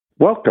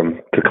Welcome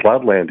to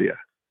Cloudlandia.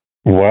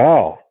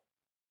 Wow.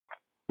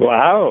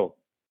 Wow.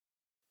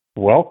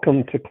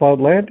 Welcome to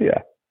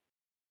Cloudlandia.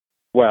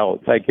 Well,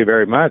 thank you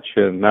very much.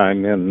 And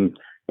I'm in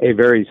a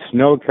very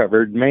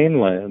snow-covered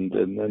mainland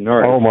in the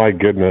north. Oh, my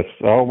goodness.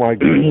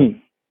 It's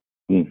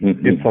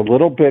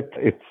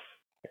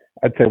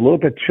I'd say a little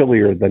bit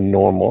chillier than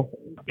normal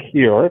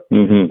here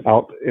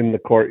out in the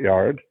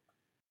courtyard.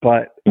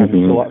 But I'm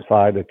still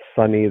outside. It's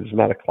sunny. There's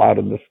not a cloud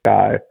in the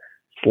sky.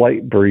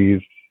 Slight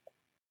breeze.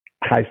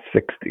 High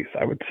 60s,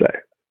 I would say.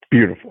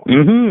 Beautiful.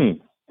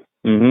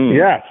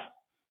 Yes.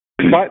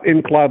 But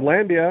in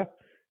Cloudlandia,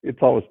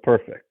 it's always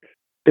perfect.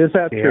 Is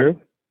that true?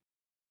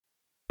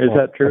 Is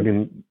that true? I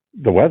mean,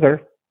 the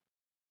weather.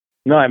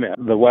 No, I mean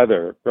the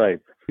weather, right.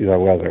 The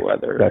weather. The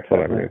weather. That's what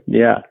I mean.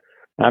 Yeah.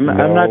 I'm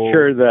not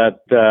sure that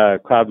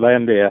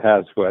Cloudlandia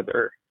has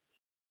weather.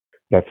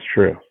 That's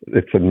true.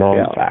 It's a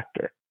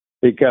non-factor. Yeah.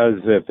 Because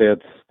if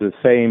it's the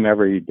same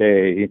every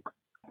day,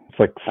 it's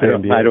like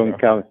San Diego.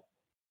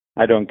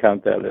 I don't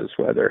count that as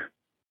weather.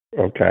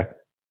 Okay.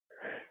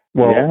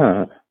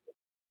 Well,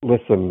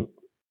 listen,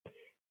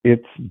 there's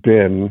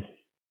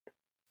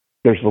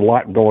a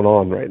lot going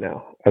on right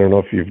now. I don't know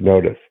if you've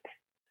noticed,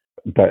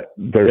 but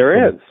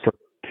there is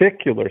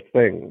particular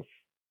things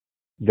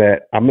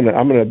that I'm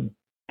gonna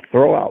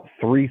throw out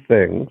three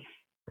things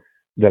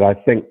that I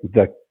think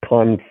the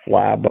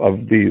conflab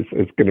of these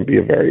is going to be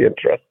a very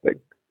interesting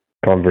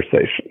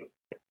conversation.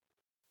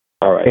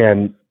 All right.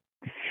 And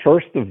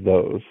first of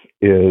those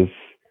is,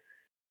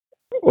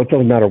 well, it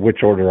doesn't matter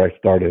which order I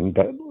start in,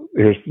 but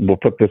we'll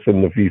put this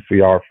in the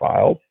VCR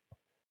files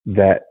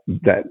that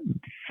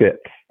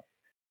fit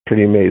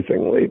pretty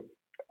amazingly.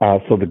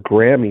 So the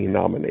Grammy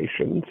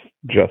nominations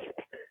just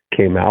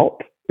came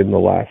out in the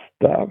last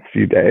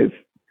few days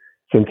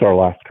since our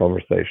last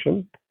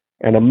conversation.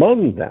 And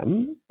among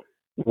them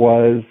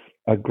was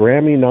a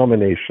Grammy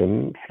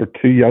nomination for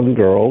two young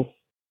girls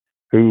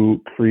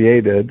who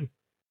created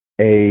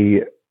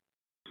a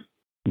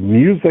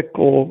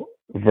musical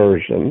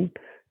version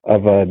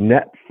of a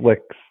Netflix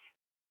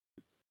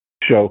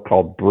show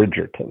called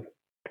Bridgerton.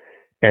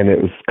 And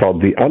it was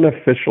called The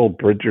Unofficial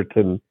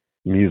Bridgerton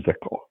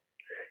Musical.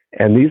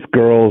 And these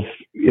girls,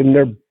 in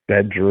their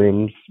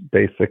bedrooms,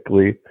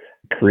 basically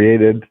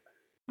created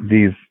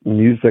these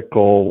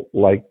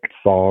musical-like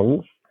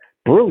songs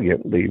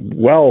brilliantly,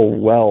 well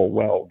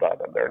done.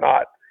 And they're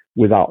not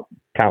without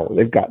talent.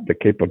 They've got the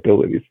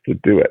capabilities to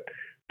do it.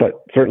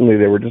 But certainly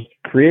they were just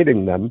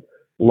creating them,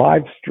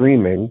 live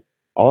streaming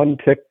on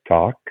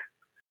TikTok,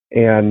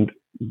 and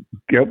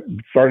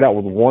started out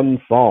with one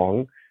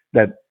song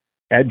that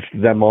edged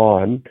them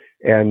on,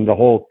 and the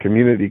whole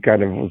community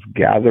kind of was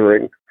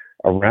gathering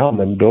around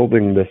them,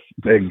 building this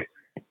big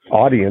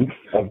audience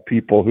of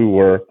people who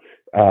were,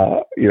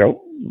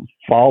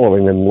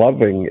 following and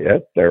loving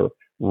it. Their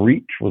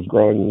reach was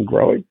growing and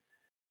growing.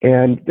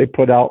 And they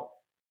put out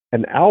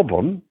an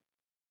album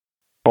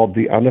called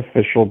The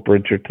Unofficial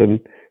Bridgerton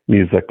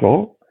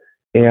Musical,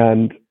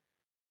 and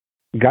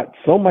got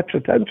so much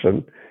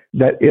attention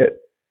that it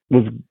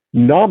was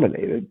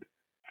nominated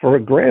for a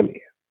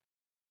Grammy.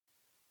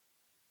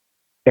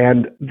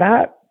 And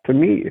that, to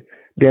me,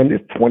 Dan,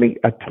 is 20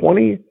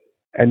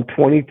 and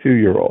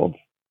 22-year-olds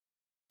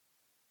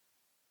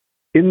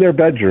in their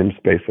bedrooms,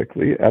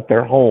 basically, at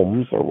their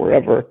homes or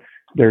wherever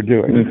they're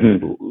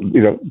doing,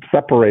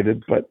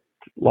 separated but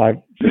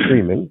live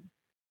streaming,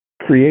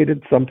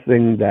 created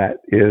something that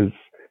is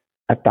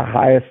at the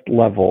highest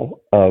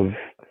level of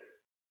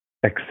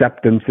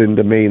acceptance in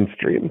the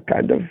mainstream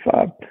kind of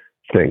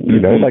thing.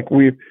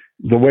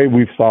 The way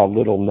we saw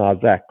Little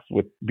Nas X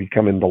with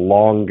becoming the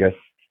longest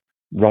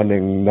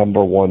running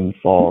number one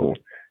song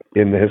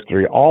in the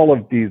history. All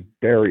of these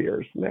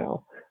barriers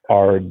now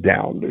are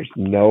down. There's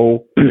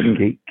no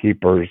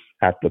gatekeepers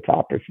at the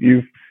top. If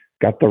you've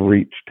got the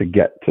reach to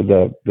get to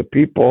the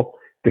people,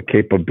 the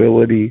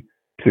capability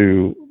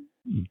to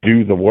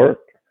do the work,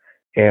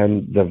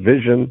 and the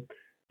vision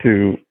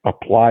to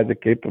apply the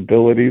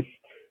capabilities,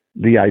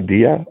 the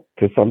idea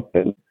to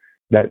something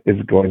that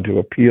is going to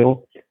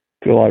appeal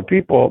to a lot of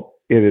people,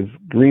 it is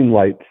green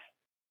lights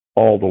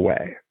all the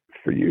way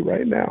for you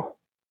right now.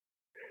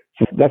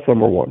 So that's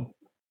number one.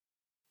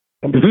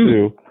 Number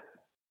two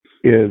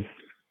is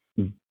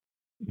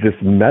this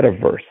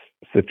metaverse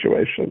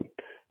situation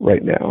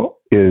right now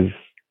is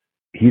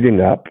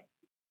heating up,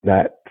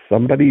 that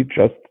somebody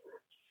just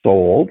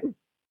sold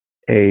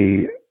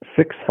a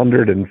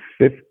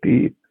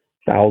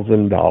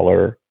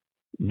 $650,000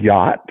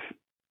 yacht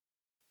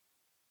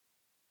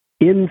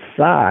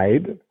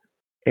inside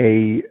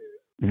a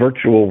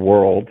virtual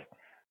world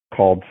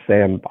called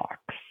Sandbox,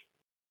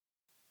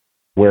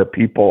 where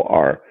people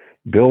are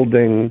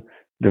building,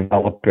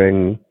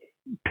 developing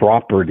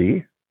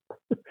property.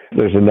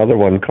 There's another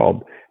one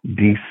called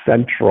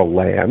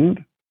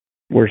Decentraland,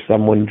 where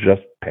someone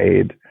just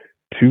paid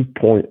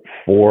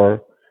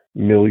 $2.4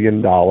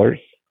 million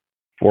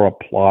for a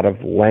plot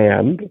of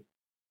land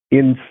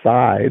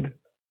inside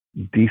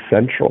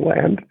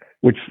Decentraland,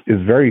 which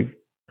is very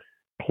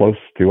close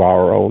to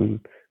our own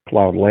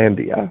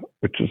Cloudlandia,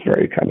 which is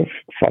very kind of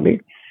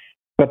funny.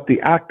 But the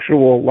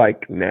actual,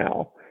 like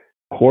now,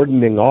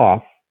 cordoning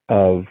off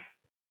of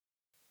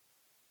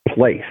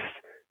place,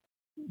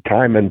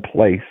 time and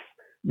place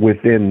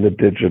within the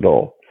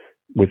digital,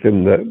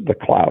 within the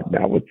cloud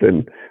now,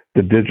 within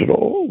the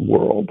digital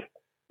world,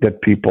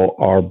 that people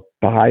are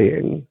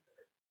buying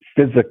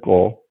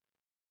physical,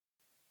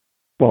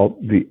 well,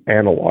 the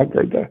analog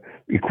or the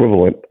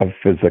equivalent of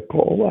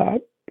physical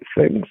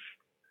things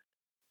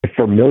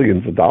for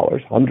millions of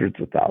dollars, hundreds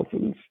of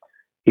thousands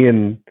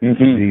in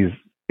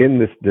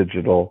this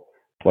digital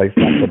place.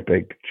 That's a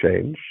big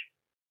change.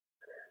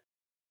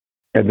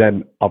 And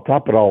then I'll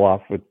top it all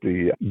off with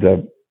the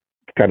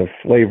kind of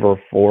flavor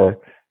for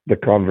the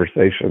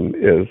conversation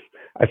is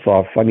I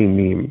saw a funny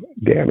meme,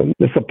 Dan, and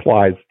this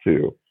applies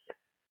to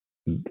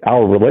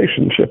our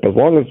relationship. As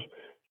long as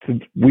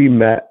since we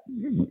met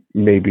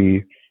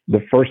maybe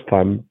the first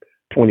time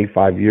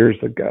 25 years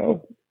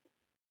ago,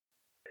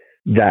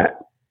 that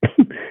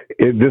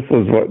this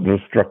was what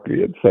struck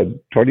me. It said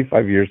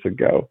 25 years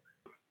ago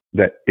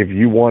that if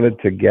you wanted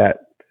to get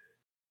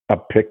a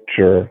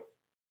picture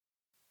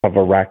of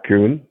a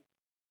raccoon,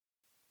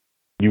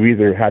 you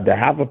either had to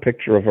have a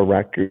picture of a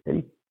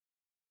raccoon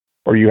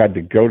or you had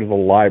to go to the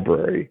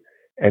library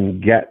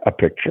and get a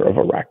picture of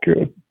a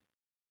raccoon.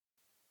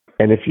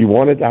 And if you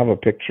wanted to have a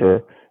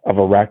picture of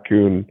a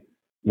raccoon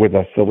with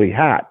a silly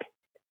hat,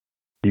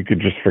 you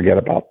could just forget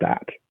about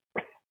that.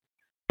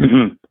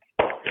 Mm-hmm.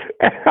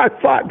 I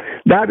thought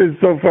that is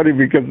so funny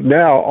because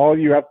now all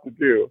you have to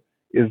do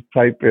is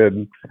type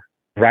in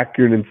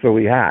raccoon and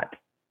silly hat,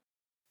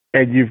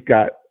 and you've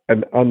got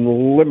an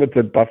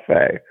unlimited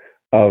buffet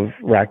of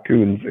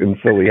raccoons and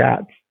silly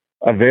hats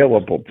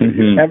available to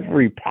you.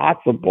 Every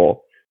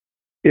possible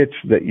itch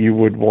that you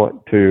would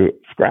want to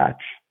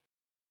scratch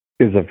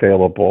is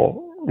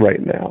available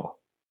right now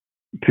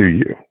to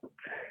you.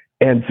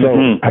 And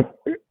so I'm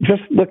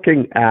just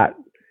looking at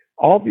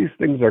all these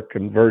things are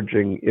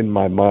converging in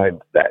my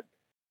mind that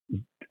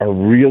are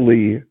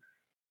really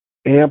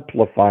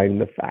amplifying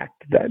the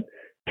fact that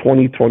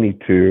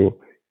 2022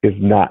 is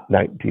not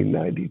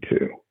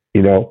 1992.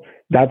 You know,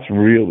 that's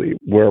really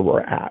where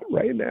we're at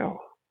right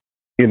now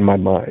in my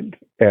mind.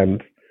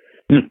 And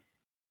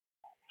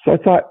so I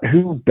thought,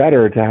 who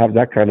better to have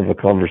that kind of a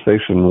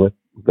conversation with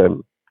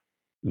than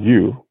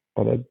you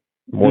on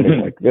a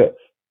morning like this?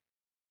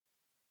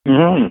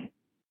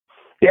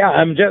 Yeah,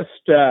 I'm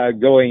just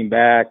going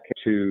back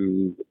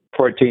to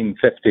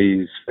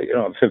 1450s,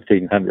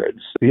 1500s.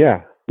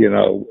 Yeah.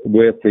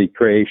 With the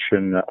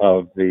creation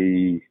of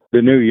the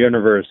new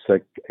universe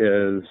that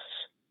is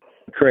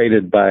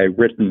created by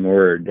written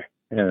word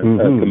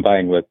and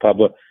combined with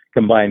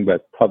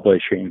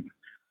publishing.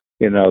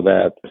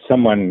 That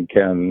someone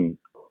can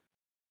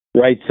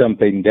write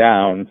something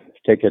down,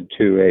 take it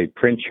to a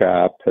print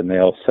shop, and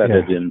they'll set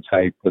it in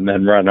type and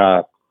then run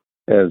up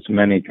as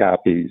many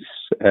copies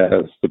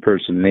as the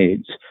person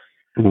needs.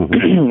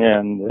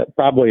 And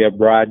probably a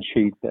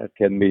broadsheet that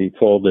can be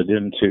folded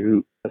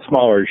into a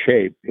smaller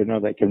shape.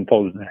 They can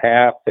fold it in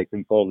half, they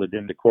can fold it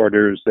into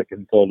quarters, they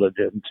can fold it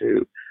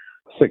into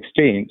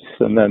sixteenths,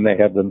 and then they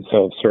have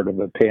themselves sort of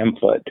a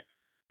pamphlet.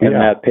 And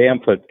that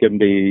pamphlet can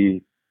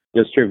be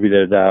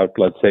distributed out,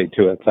 let's say,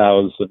 to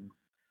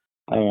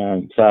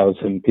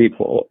 1,000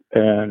 people.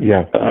 And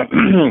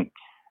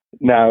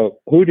now,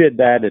 who did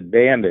that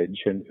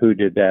advantage and who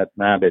did that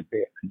not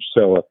advantage?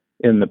 So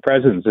in the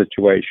present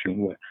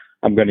situation,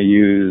 I'm going to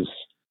use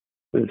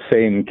the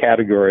same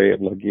category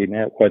of looking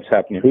at what's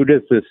happening. Who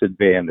does this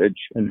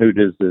advantage and who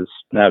does this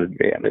not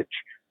advantage?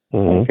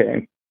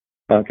 Okay.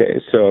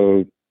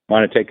 So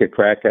want to take a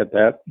crack at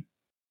that?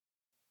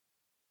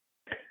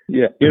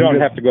 Yeah, you don't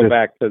have to go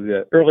back to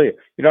the early.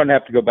 You don't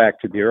have to go back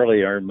to the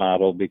earlier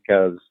model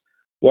because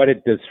what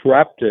it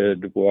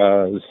disrupted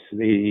was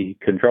the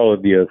control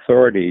of the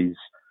authorities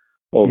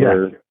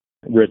over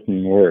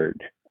written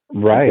word.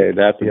 Right. Okay,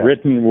 that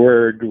written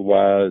word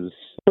was,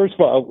 first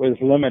of all, it was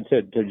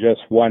limited to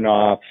just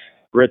one-off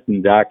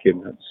written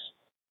documents.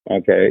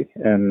 Okay,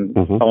 and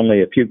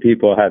only a few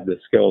people had the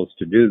skills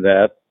to do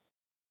that,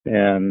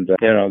 and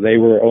they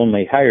were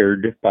only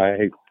hired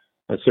by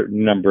a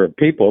certain number of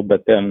people.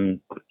 But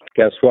then,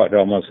 guess what?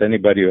 Almost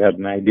anybody who had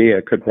an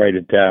idea could write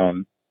it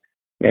down.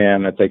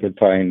 And if they could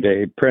find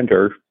a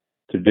printer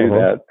to do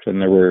that, and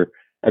there were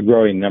a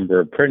growing number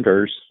of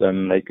printers,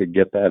 then they could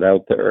get that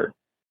out there.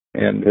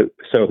 And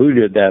so who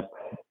did that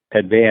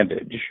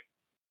advantage?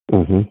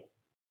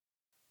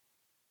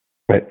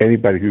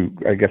 Anybody who,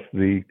 I guess,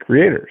 the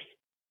creators.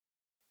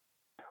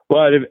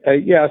 Well,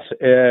 yes,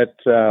 it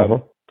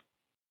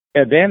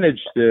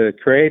advantaged the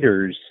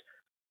creators,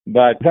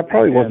 but that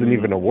probably wasn't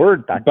even a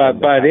word back then.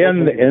 But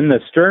in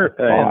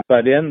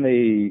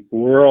the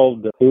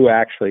world, who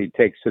actually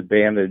takes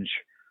advantage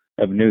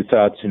of new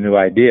thoughts and new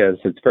ideas?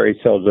 It's very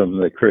seldom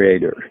the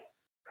creator.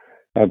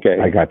 Okay,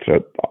 I got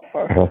you.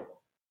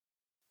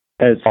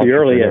 It's the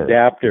early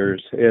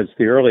adapters.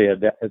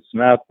 It's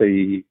not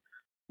the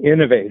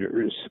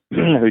innovators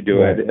who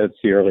do it. It's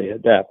the early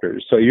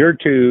adapters. So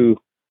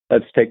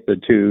let's take the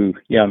two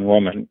young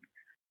women.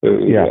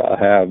 who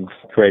have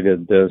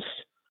created this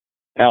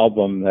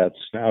album that's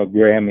now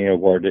Grammy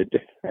awarded,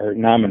 or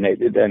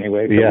nominated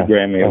anyway, for the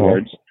Grammy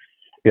Awards.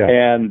 Yeah.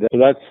 And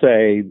let's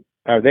say,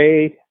 are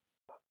they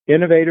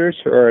innovators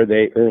or are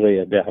they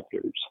early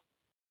adapters?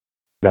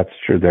 That's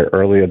true. They're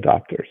early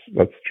adopters.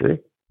 That's true.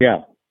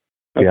 Yeah.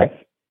 Okay.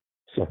 Yes.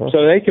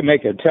 So they can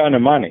make a ton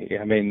of money.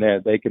 I mean,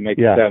 they can make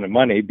a ton of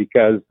money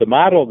because the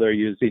model they're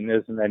using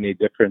isn't any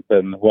different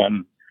than the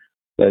one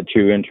that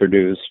you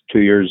introduced 2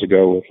 years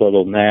ago with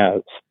Little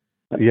Nas.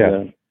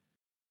 Yeah.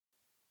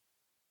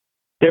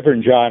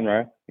 Different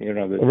genre,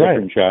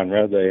 different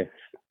genre. They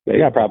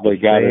probably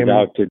got it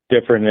out to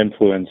different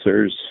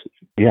influencers.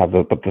 Yeah,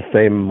 but the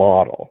same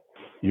model.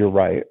 You're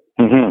right.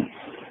 Mm-hmm.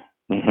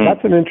 Mm-hmm.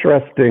 That's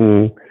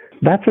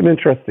an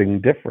interesting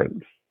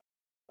difference.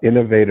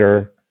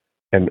 Innovator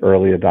and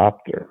early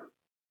adopter.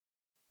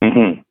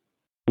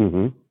 Mm-hmm.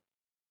 Mm-hmm.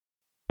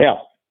 Yeah.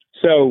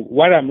 So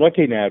what I'm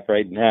looking at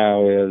right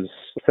now is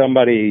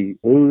somebody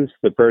who's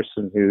the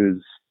person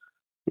who's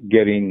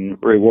getting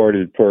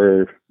rewarded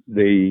for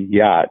the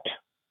yacht.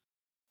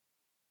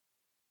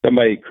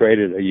 Somebody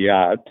created a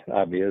yacht,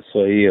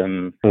 obviously,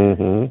 in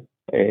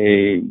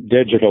a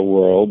digital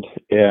world,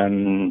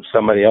 and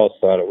somebody else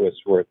thought it was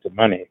worth the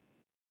money.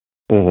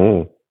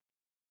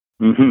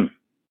 Mm-hmm. Mm-hmm.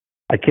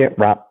 I can't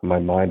wrap my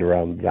mind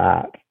around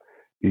that.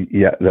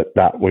 Yeah,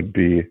 that would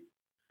be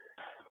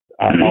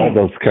all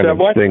those kind of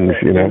things,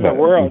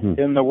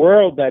 In the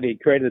world that he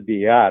created the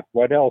yacht,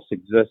 what else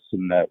exists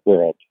in that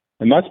world?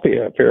 It must be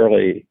a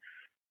fairly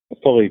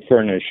fully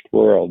furnished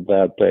world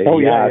that the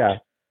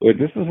yacht would.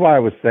 This is why I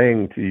was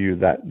saying to you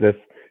that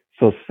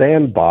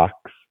Sandbox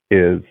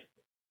is,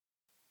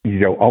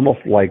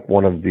 almost like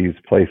one of these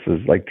places.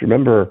 Like, do you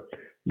remember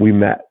we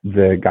met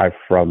the guy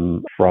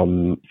from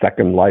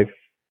Second Life?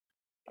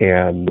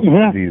 And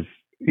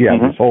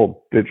this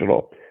whole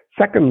digital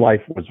Second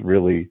Life was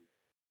really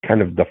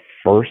kind of the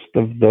first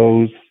of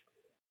those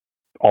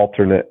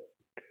alternate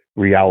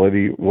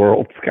reality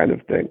worlds kind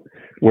of thing,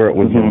 where it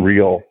was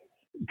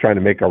trying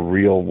to make a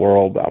real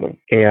world out of.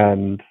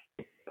 And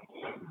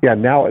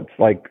now it's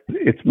like,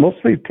 it's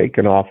mostly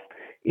taken off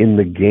in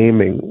the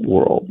gaming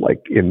world,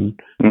 like in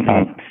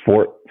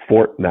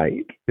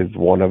Fortnite is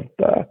one of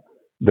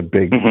the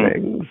big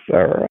things,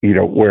 or,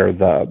 where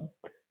the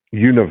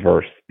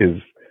universe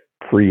is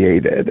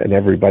created and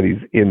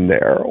everybody's in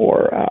there,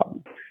 or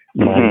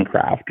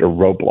Minecraft or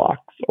Roblox,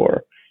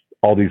 or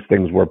all these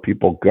things where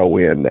people go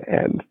in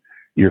and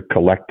you're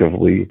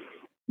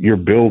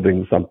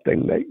building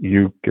something that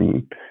you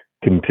can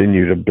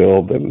continue to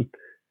build and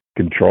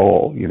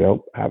control,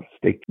 have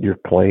stake your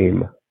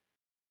claim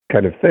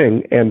kind of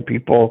thing. And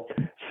people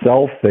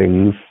sell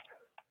things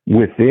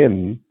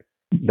within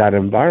that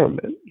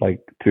environment,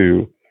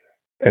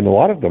 and a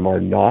lot of them are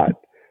not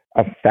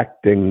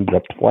affecting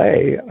the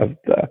play of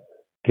the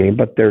game,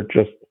 but they're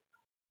just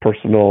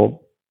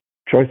personal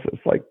choices,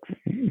 like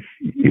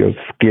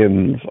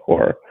skins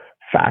or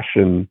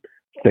fashion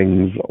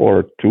things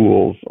or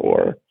tools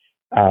or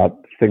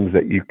things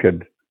that you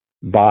could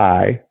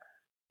buy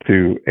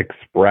to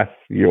express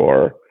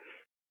your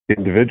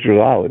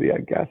individuality, I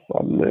guess,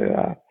 on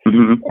the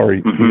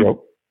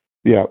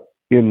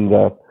in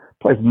the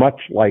place, much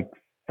like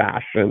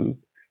fashion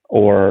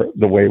or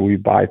the way we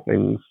buy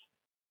things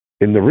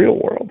in the real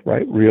world,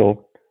 right?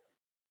 Real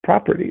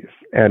properties.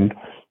 And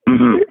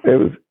it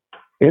was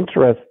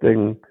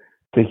interesting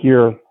to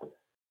hear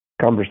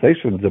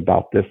conversations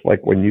about this,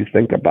 like when you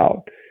think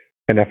about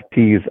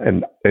NFTs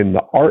and in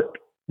the art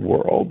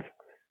world,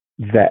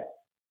 that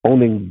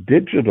owning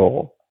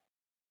digital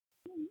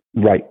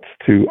rights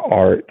to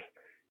art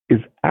is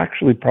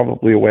actually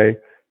probably a way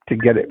to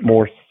get it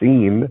more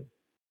seen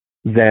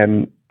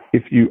than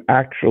if you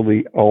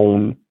actually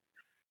own,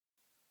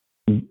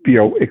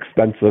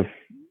 expensive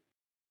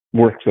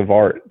works of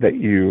art that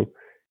you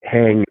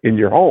hang in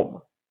your home.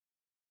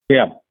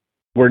 Yeah.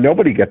 Where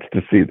nobody gets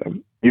to see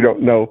them. You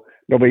don't know,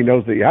 nobody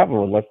knows that you have them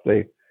unless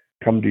they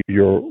come to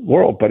your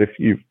world. But if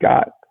you've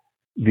got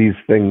these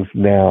things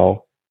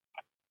now,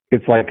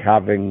 it's like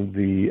having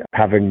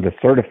the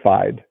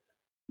certified,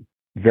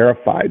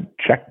 verified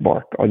check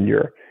mark on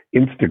your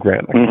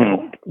Instagram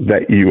account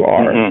that you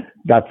are.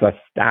 That's a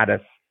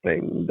status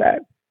thing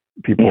that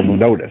people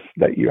notice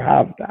that you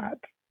have that,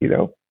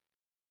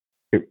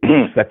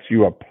 it sets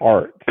you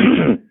apart.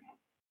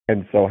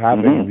 And so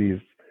having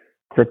these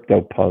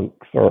crypto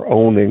punks or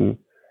owning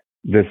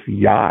this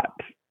yacht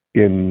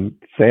in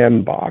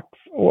Sandbox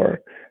or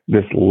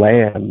this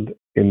land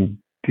in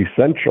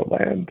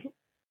Decentraland,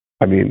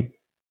 I mean,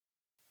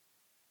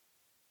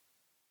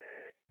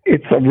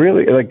 it's a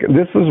really,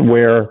 this is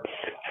where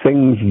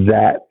things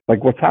that,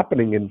 what's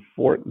happening in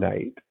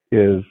Fortnite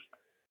is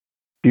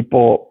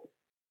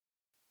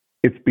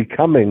it's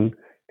becoming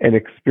an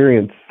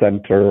experience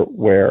center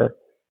where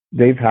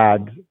they've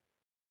had,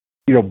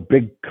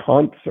 big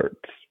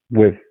concerts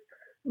with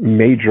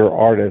major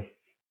artists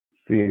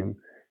seeing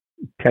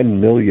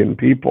 10 million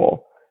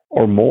people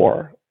or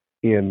more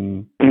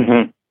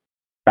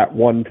at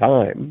one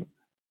time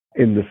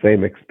in the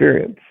same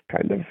experience,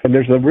 kind of. And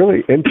there's a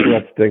really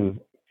interesting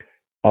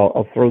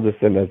I'll throw this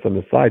in as an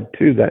aside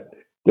too, that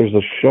there's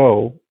a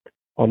show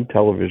on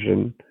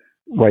television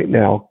right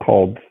now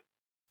called,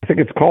 I think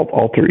it's called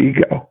Alter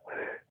Ego.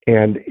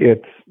 And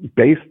it's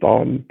based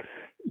on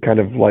kind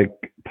of like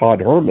Todd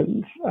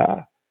Herman's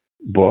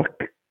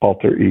book,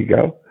 Alter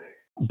Ego.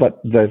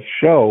 But the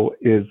show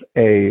is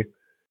a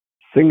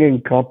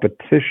singing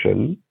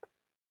competition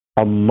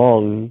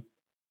among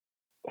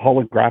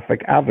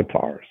holographic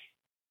avatars.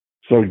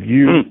 So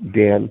you,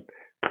 Dan,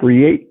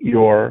 create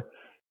your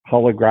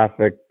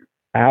holographic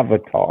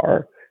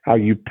avatar, how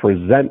you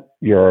present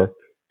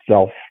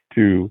yourself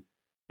to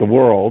the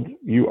world.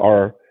 You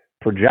are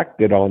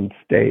projected on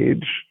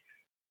stage,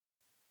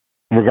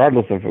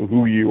 regardless of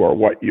who you or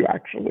what you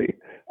actually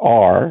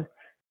are,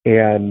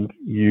 and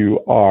you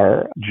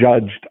are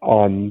judged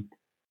on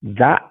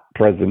that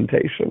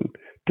presentation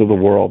to the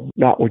world,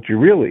 not what you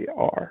really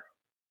are.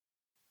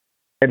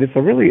 And it's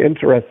a really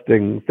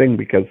interesting thing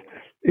because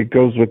it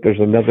goes with, there's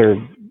another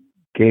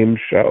game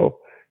show,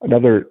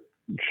 another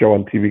show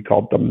on TV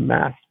called The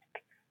Masked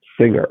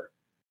Singer.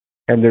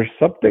 And there's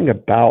something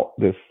about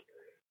this,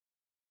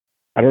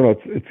 I don't know,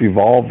 it's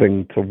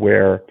evolving to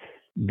where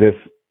this,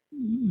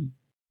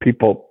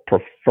 people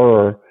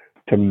prefer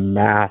to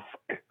mask,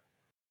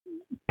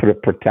 put a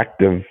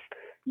protective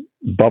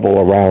bubble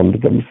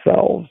around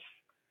themselves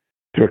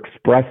to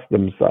express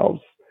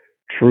themselves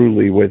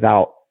truly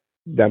without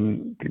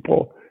them,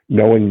 people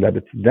knowing that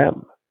it's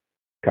them,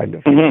 kind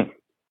of. Mm-hmm.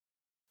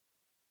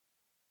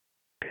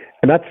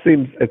 And that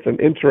seems, it's an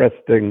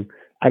interesting,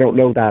 I don't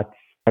know if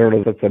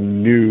that's a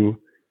new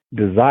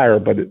desire,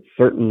 but it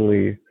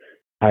certainly,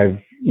 I've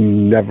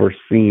never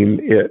seen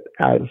it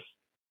as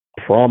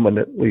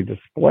prominently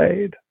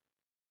displayed.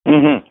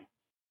 Mm-hmm.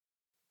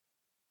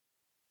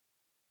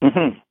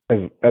 Mm-hmm.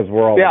 As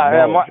we're all, yeah,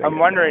 I'm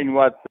wondering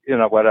what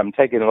I'm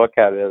taking a look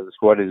at is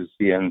what is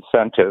the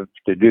incentive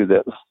to do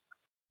this?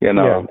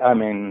 I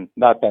mean,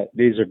 not that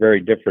these are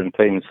very different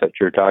things that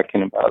you're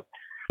talking about.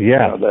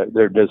 Yeah,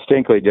 they're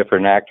distinctly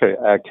different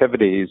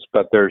activities,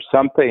 but there's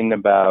something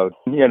about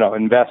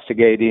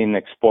investigating,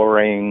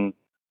 exploring,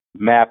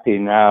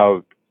 mapping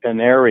out an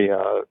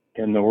area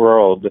in the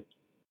world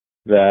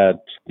that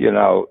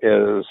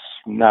is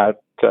not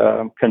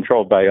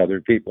controlled by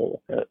other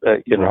people.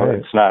 Right.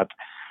 It's not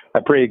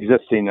a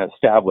pre-existing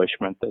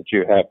establishment that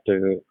you have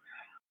to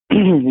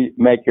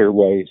make your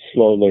way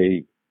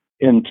slowly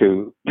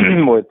into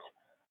with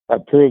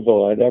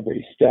approval at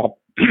every step.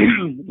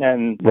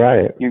 And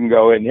right. You can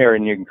go in here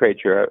and you can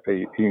create your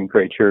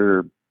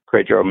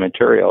own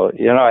material.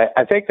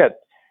 I think that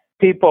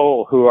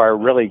people who are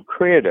really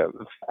creative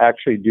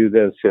actually do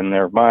this in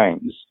their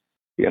minds.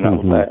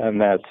 And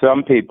that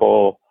some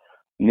people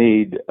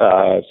need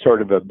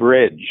sort of a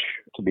bridge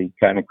to be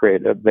kind of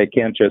creative. They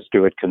can't just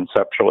do it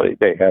conceptually.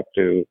 They have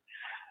to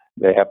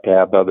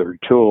have other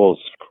tools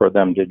for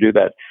them to do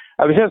that.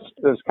 It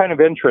was kind of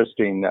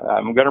interesting.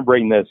 I'm going to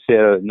bring this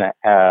in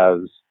as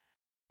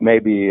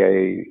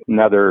maybe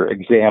another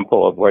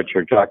example of what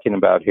you're talking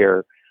about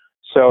here.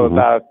 So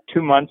about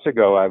 2 months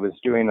ago, I was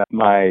doing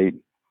my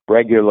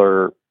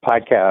regular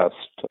podcast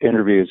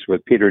interviews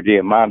with Peter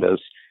Diamandis.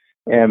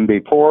 And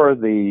before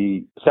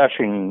the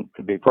session,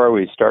 before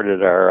we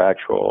started our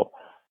actual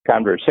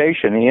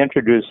conversation, he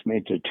introduced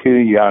me to two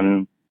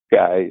young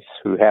guys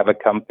who have a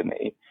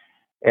company.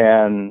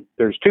 And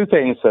there's two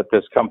things that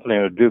this company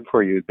will do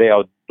for you.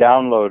 They'll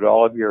download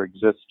all of your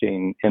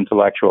existing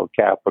intellectual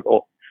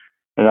capital.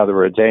 In other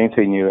words,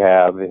 anything you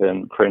have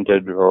in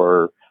printed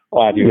or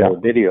audio or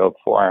video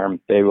form,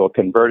 they will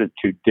convert it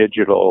to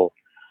digital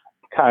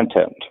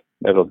content.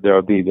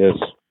 There'll be this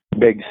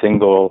big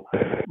single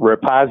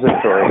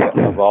repository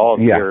of all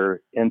of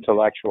your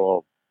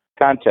intellectual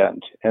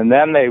content. And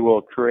then they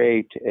will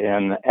create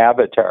an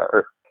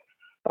avatar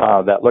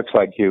that looks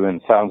like you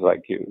and sounds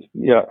like you,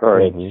 or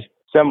it's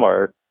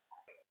similar.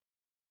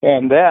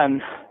 And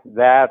then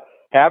that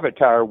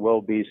avatar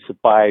will be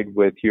supplied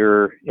with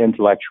your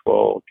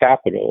intellectual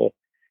capital,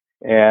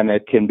 and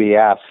it can be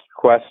asked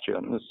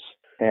questions,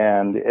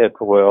 and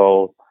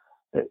it'll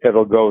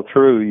go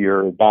through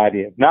your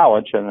body of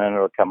knowledge, and then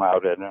it'll come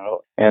out and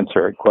it'll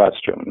answer a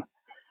question.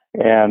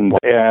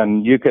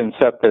 And you can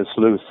set this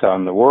loose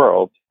on the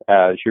world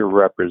as your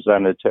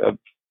representative.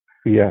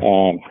 Yeah.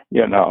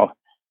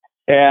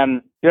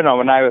 And,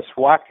 when I was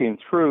walking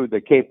through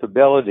the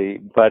capability,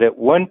 but it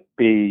wouldn't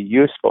be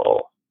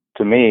useful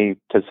to me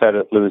to set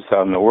it loose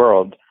on the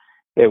world.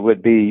 It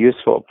would be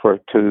useful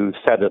to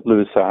set it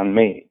loose on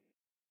me.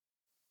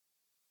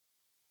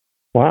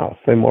 Wow.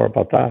 Say more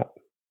about that.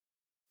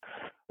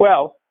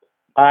 Well,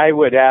 I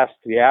would ask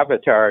the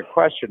avatar a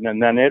question,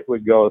 and then it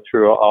would go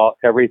through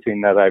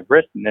everything that I've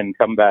written and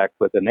come back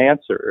with an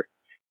answer,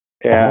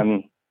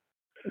 and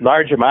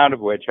large amount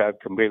of which I've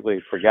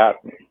completely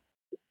forgotten.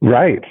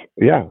 Right.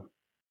 Yeah.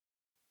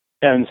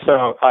 And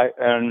so I'll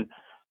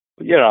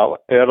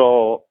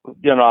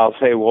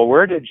say, well,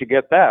 where did you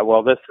get that?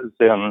 Well, this is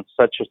in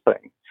such a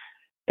thing.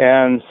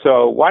 And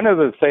so one of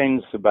the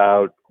things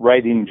about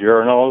writing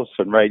journals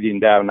and writing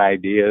down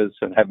ideas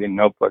and having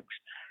notebooks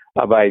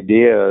of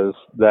ideas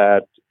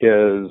that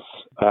is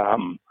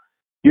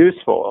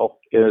useful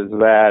is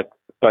that,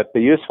 but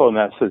the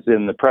usefulness is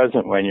in the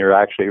present when you're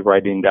actually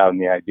writing down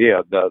the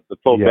idea. The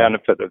full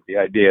benefit of the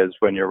idea is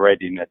when you're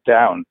writing it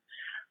down.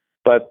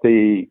 But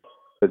the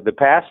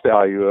past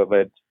value of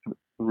it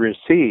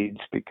recedes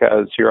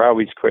because you're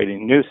always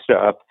creating new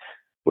stuff,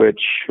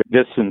 which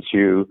distance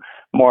you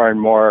more and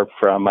more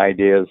from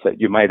ideas that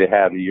you might have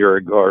had a year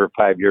ago or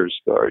 5 years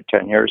ago or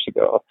 10 years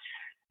ago.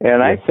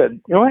 And I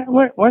said,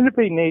 wouldn't it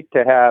be neat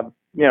to have,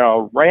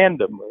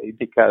 randomly,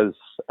 because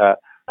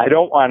I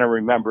don't want to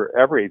remember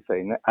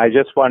everything. I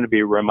just want to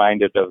be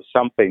reminded of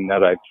something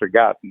that I've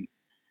forgotten.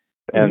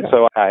 And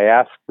so I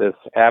asked this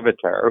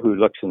avatar who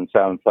looks and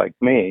sounds like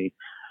me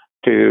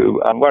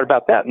to, what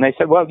about that? And they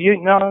said, well,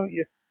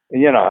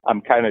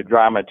 I'm kind of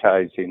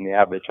dramatizing the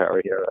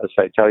avatar here as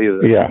I tell you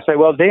this. Yeah. I say,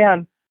 well,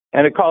 Dan,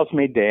 and it calls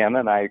me Dan,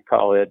 and I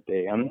call it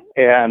Dan.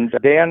 And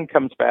Dan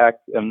comes back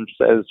and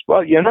says,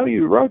 well,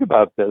 you wrote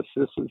about this.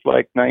 This is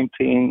like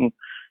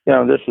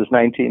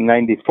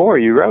 1994.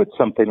 You wrote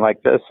something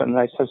like this. And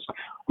I says,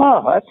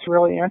 oh, that's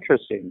really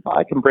interesting.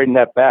 I can bring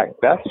that back.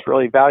 That's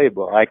really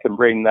valuable. I can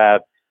bring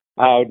that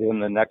out in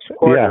the next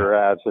quarter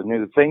as a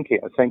new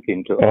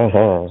thinking to it.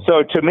 Uh-huh.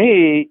 So to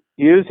me,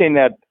 using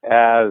it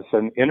as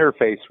an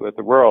interface with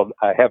the world,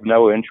 I have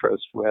no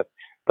interest with,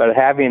 but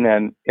having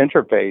an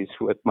interface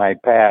with my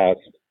past,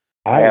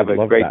 I have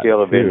a great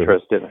deal of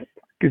interest in it.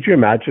 Could you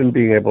imagine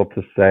being able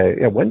to say,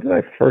 when did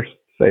I first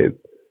say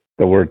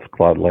the words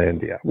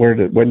Cloudlandia?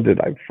 When did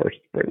I first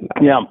bring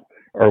that? Yeah.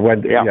 Or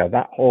when? Yeah.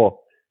 That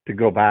whole to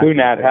go back. Who,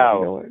 not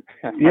how.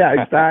 Yeah,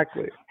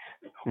 exactly.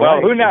 Well,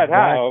 right, who, not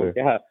exactly.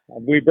 how. Yeah,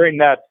 we bring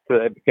that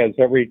because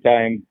every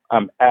time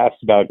I'm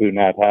asked about who,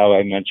 not how,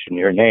 I mention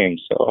your name.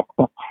 So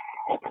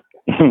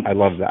I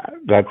love that.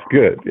 That's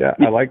good. Yeah,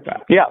 I like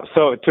that. Yeah.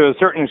 So to a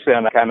certain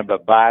extent, I'm kind of a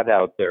bot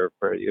out there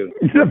for you,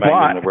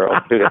 reminding the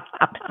world too.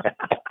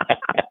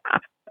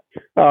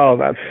 Oh,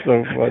 that's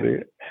so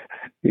funny.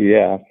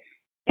 Yeah.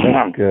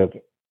 That's good.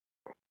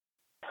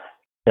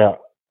 Yeah.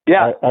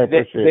 Yeah. I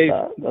appreciate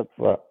that. That's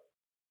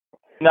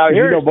now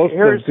here's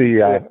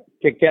the.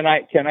 Can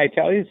I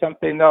tell you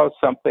something though?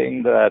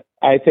 Something that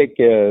I think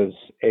is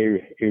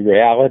a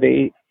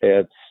reality.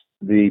 It's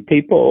the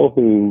people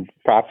who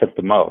profit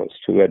the most,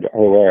 who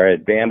are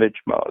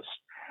advantaged most,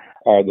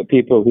 are the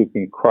people who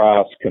can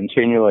cross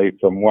continually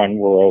from one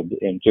world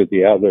into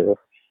the other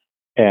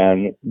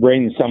and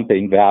bring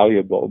something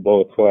valuable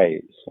both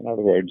ways. In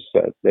other words,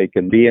 that they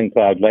can be in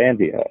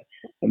Cloudlandia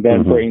and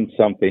then bring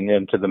something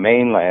into the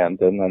mainland,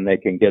 and then they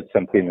can get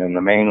something in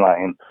the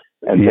mainland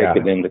and take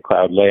it into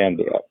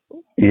Cloudlandia.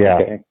 Yeah.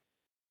 Okay?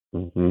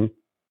 Mm-hmm.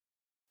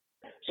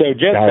 So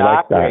just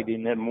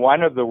operating in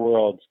one of the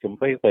worlds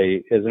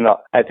completely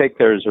I think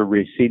there's a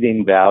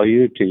receding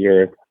value to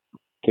your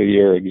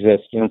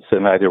existence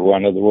in either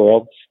one of the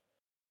worlds.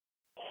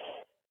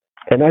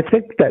 And I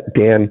think that,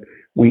 Dan,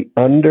 we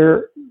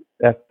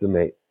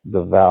underestimate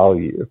the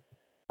value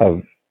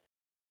of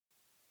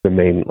the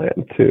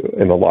mainland too,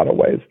 in a lot of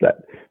ways,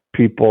 that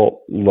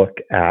people look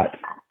at.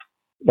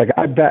 Like,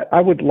 I bet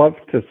I would love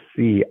to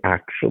see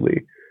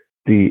actually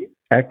the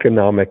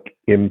economic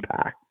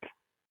impact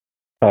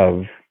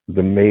of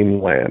the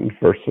mainland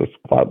versus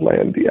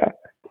Cloudlandia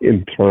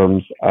in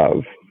terms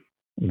of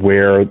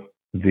where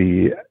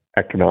the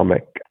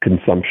economic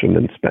consumption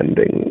and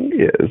spending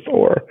is,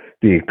 or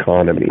the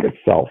economy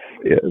itself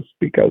is.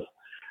 Because,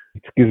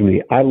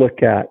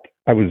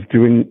 I was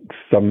doing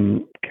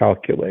some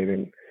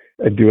calculating.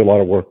 I do a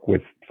lot of work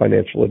with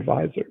financial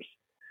advisors,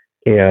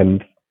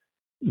 and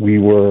we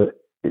were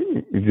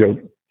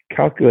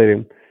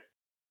calculating,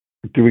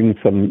 doing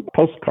some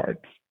postcards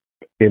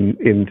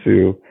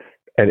into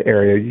an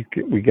area.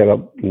 We get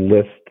a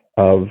list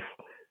of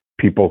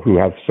people who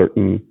have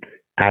certain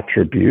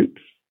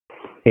attributes,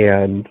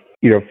 and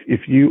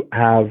if you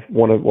have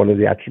one of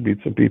the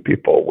attributes would be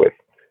people with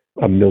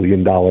 $1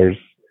 million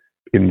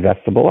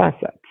investable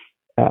assets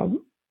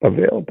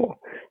available,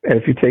 and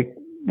if you take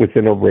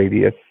within a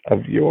radius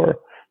of your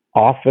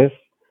office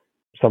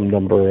some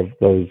number of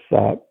those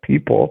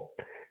people,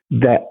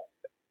 that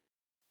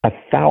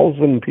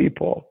 1,000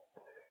 people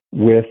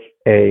with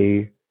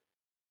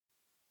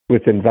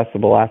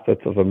investable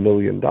assets of $1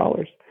 million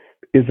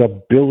is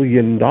 $1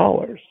 billion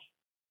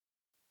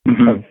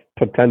of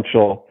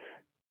potential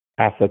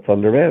assets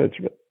under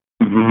management.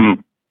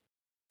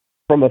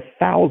 From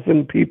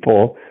 1,000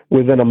 people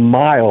within a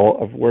mile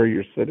of where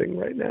you're sitting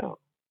right now.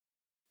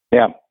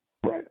 Yeah.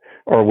 Right.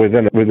 Or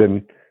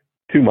within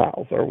 2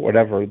 miles or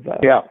whatever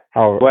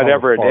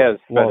whatever it is,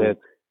 but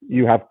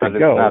you have to go.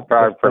 It's not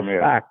far from you.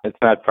 It's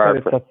not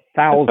far from. It's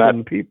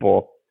 1,000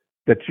 people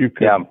that you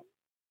could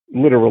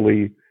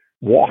literally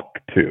walk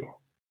to.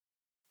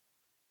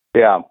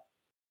 Yeah.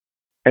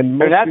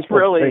 And that's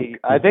really,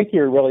 I think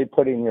you're really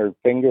putting your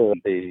finger at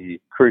the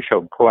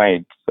crucial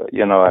point.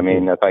 I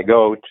mean, if I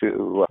go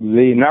to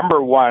the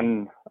number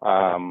one,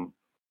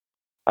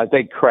 I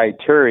think,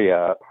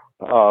 criteria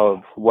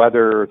of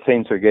whether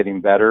things are getting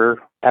better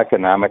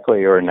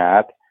economically or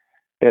not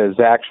is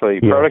actually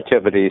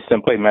productivity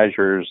simply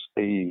measures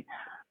the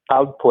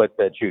output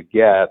that you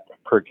get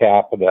per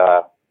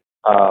capita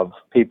of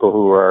people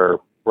who are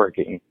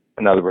working.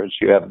 In other words,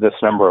 you have this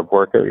number of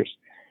workers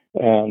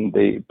and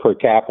the per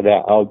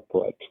capita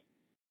output,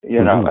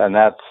 and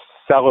that's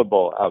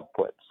sellable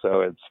output.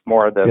 So it's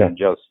more than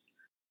just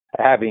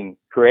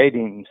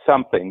creating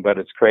something, but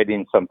it's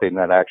creating something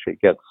that actually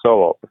gets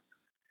sold.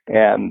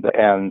 And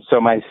so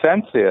my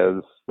sense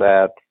is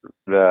that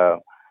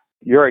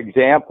your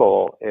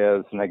example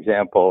is an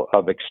example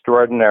of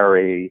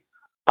extraordinary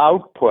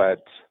output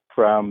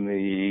from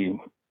the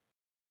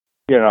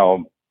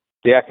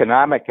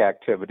economic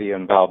activity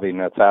involving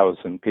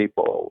 1,000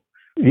 people.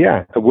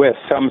 Yeah. With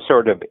some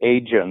sort of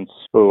agents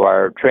who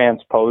are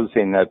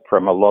transposing it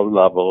from a low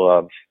level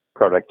of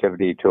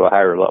productivity to a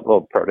higher level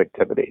of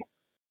productivity.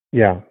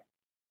 Yeah.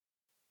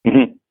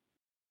 Mm-hmm.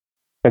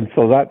 And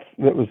so that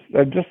was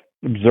just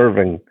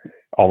observing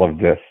all of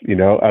this,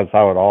 as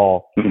how it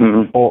all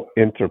whole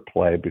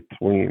interplay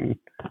between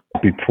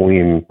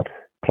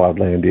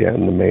Cloudlandia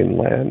and the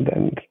mainland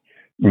and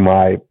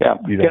my.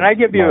 Can I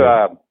give you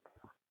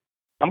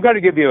I'm going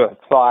to give you a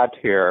thought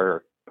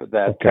here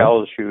that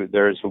tells you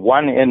there's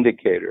one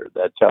indicator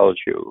that tells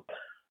you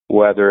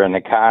whether an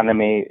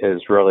economy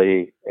is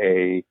really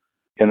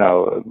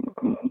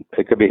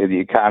it could be the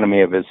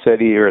economy of a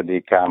city or the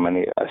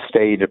economy of a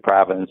state, a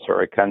province,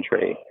 or a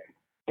country.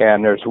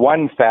 And there's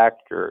one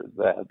factor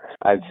that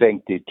I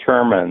think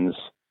determines,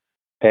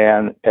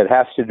 and it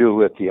has to do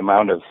with the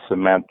amount of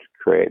cement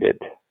created.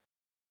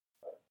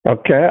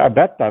 Okay, I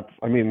bet I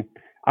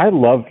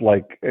love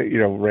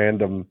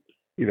random,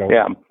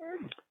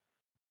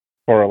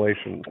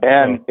 correlations.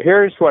 And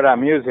here's what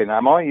I'm using.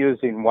 I'm only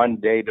using one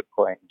data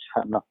point.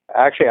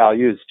 Actually, I'll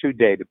use two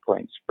data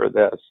points for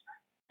this.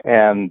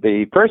 And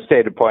the first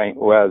data point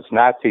was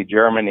Nazi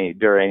Germany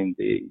during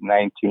the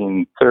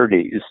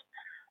 1930s.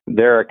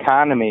 Their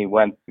economy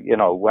went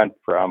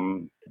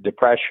from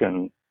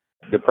depression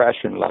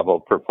level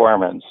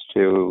performance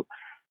to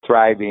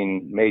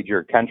thriving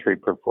major country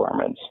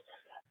performance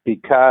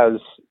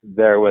because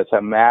there was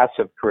a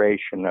massive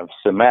creation of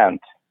cement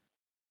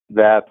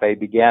that they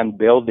began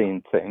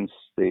building things.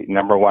 The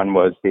number one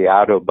was the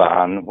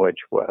Autobahn, which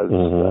was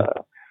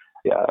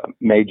a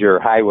major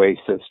highway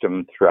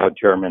system throughout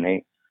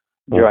Germany,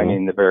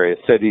 joining the various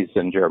cities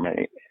in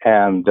Germany.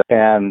 And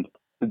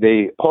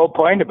the whole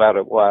point about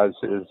it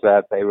is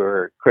that they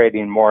were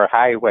creating more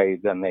highway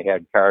than they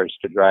had cars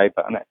to drive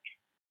on it.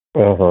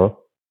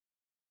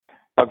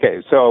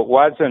 Okay, so it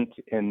wasn't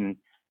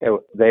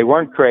they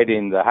weren't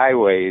creating the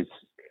highways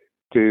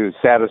to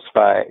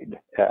satisfy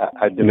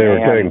a demand. They were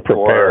getting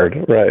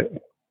prepared, right?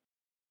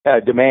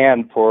 A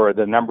demand for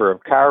the number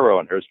of car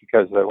owners,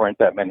 because there weren't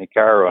that many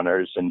car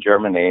owners in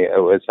Germany.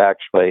 It was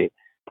actually,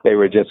 they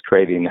were just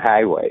creating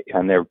highway,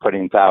 and they were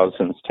putting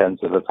thousands,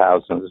 tens of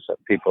thousands of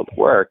people to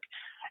work.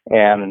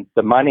 And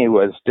the money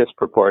was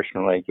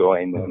disproportionately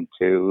going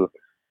into,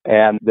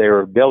 and they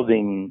were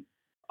building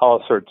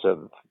all sorts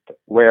of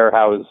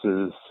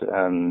warehouses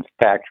and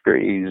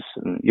factories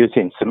and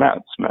using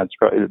cement. Cement's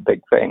probably the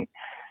big thing.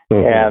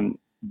 And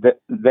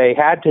they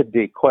had to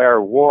declare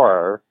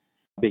war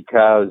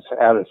because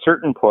at a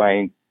certain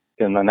point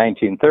in the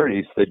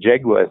 1930s, the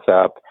jig was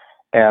up,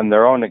 and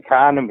their own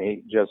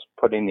economy, just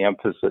putting the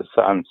emphasis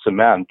on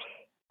cement,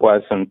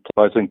 wasn't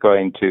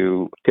going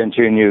to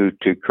continue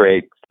to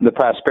create the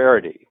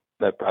prosperity.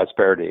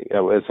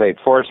 It was a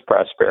forced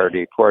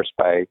prosperity forced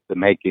by the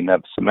making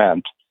of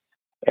cement.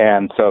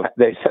 And so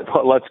they said,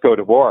 well, let's go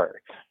to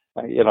war.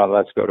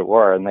 Let's go to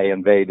war. And they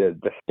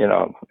invaded,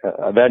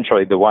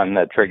 eventually the one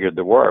that triggered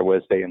the war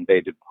was they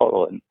invaded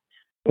Poland.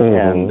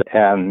 And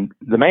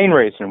the main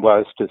reason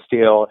was to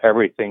steal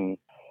everything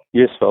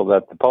useful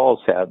that the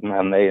Poles had. And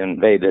then they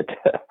invaded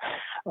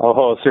a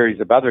whole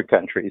series of other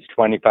countries,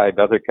 25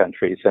 other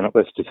countries. And it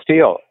was to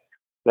steal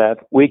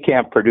that we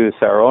can't produce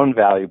our own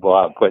valuable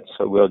output,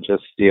 so we'll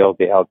just steal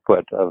the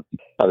output of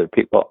other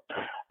people.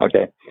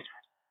 Okay.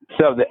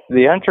 So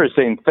the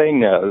interesting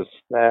thing is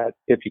that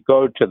if you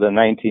go to the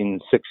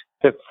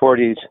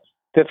 1940s,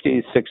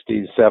 50s,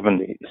 60s,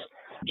 70s,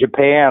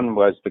 Japan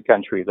was the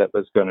country that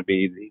was going to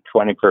be the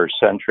 21st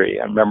century.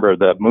 I remember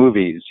the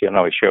movies,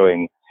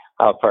 showing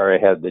how far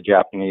ahead the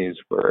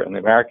Japanese were and the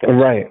Americans.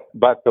 Right.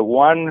 But the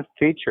one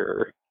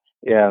feature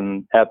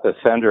at the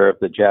center of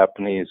the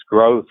Japanese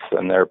growth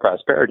and their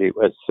prosperity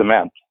was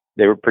cement.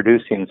 They were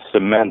producing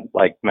cement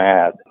like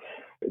mad.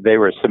 They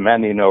were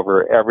cementing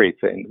over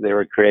everything. They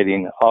were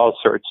creating all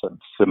sorts of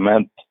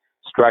cement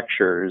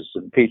structures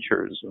and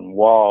features and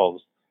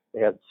walls.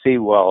 They had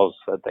seawalls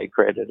that they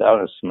created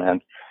out of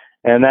cement.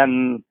 And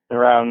then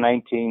around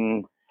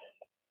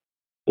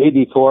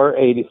 1984,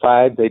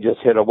 85, they just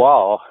hit a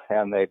wall,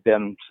 and they've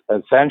been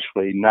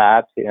essentially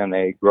not in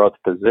a growth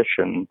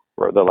position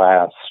for the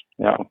last,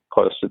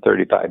 close to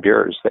 35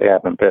 years. They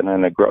haven't been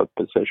in a growth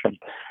position.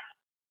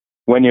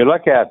 When you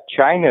look at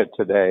China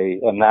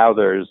today, and now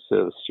there's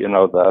this,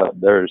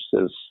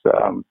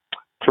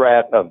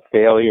 threat of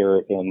failure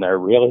in their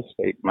real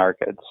estate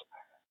markets.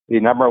 The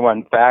number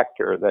one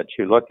factor that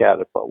you look at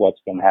about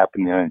what's been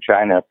happening in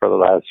China for the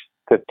last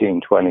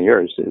 15, 20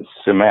 years is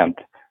cement.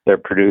 they're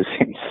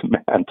producing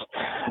cement.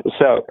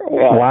 So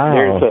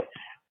wow.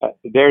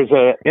 there's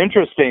an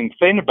interesting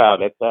thing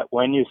about it, that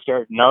when you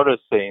start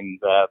noticing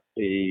that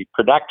the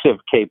productive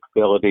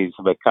capabilities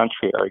of a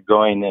country are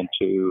going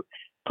into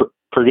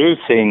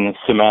producing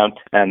cement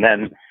and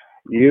then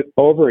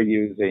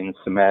overusing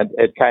cement,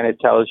 it kind of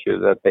tells you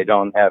that they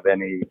don't have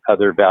any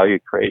other value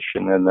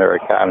creation in their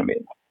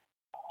economy.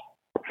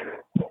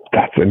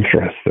 That's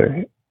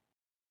interesting.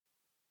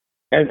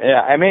 And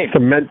I mean,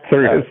 cement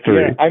through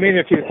history. I mean,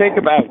 if you think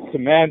about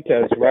cement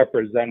as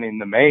representing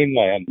the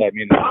mainland, I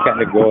mean, it's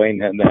kind of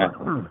going in that.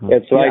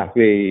 It's like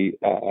the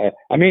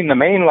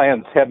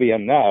mainland's heavy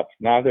enough.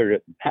 Now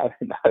they're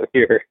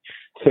here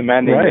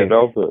cementing it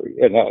over.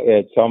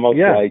 It's almost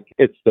like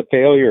it's the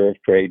failure of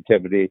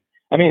creativity.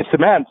 I mean,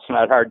 cement's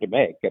not hard to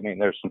make. I mean,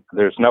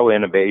 there's no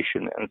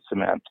innovation in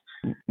cement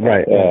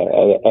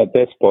at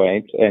this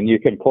point, and you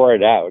can pour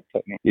it out.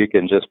 I mean, you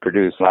can just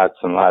produce lots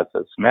and lots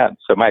of cement.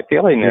 So my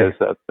feeling is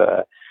that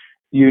that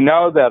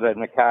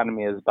an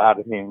economy is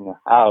bottoming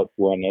out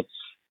when it's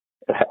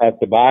at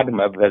the bottom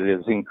of it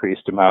is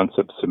increased amounts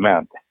of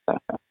cement.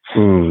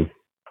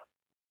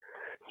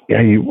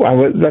 Yeah,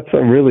 that's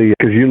a really,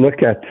 because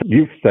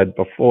you've said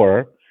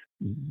before,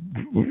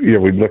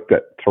 we looked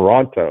at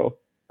Toronto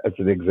as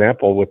an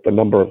example with the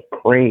number of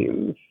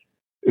cranes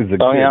is a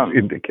good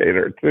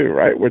indicator too,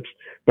 right?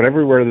 But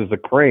everywhere there's a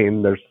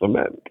crane, there's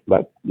cement.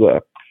 That's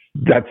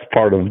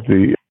part of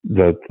the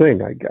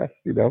thing, I guess,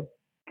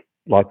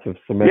 lots of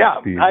cement.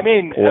 Yeah, I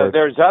mean,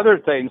 there's other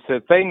things. The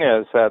thing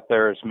is that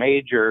there's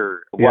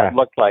major, what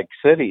looked like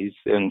cities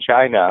in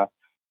China,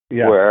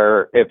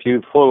 where if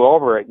you flew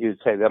over it, you'd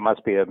say there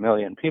must be 1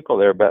 million people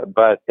there,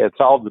 but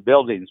it's all the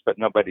buildings, but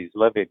nobody's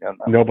living in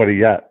them. Nobody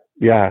yet.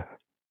 Yeah.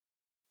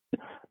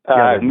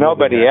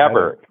 Nobody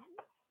ever.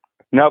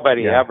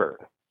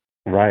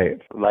 Right.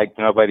 Like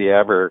nobody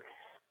ever.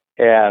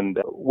 And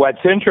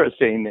what's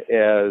interesting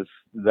is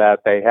that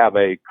they have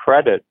a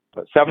credit.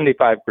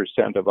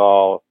 75% of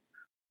all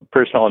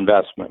personal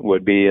investment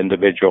would be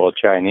individual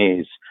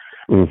Chinese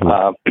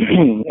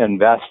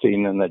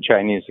investing in the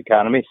Chinese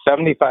economy.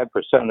 75%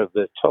 of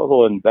the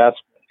total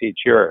investment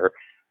each year,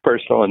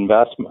 personal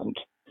investment,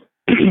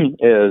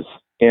 is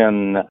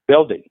in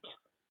buildings.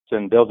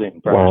 In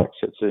building projects,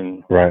 it's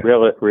in real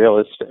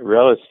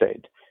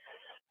estate,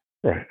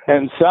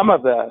 and some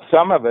of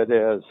it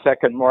is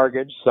second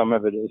mortgage, some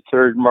of it is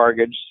third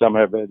mortgage, some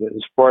of it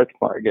is fourth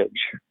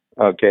mortgage.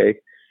 Okay,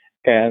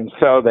 and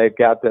so they've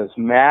got this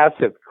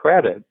massive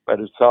credit, but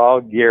it's all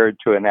geared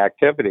to an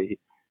activity,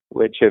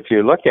 which, if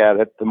you look at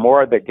it, the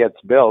more that gets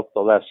built,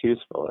 the less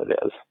useful it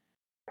is.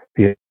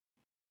 Yeah.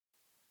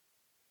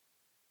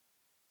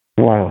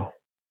 Wow.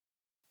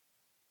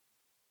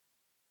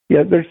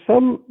 Yeah, there's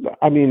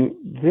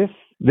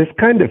this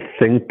kind of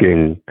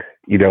thinking,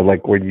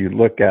 like when you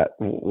look at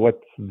what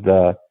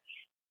do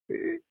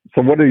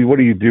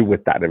you do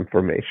with that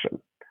information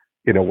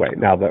in a way,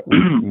 now that we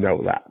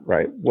know that,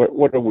 right?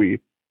 What do we,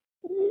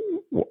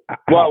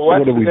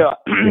 what do we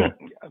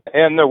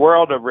in the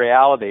world of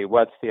reality,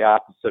 what's the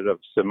opposite of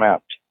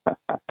cement?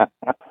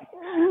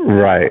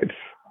 Right.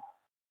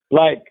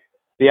 Like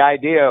the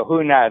idea of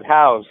who not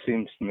how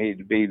seems to me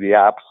to be the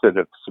opposite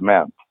of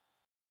cement.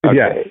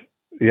 Okay.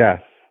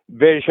 Yes.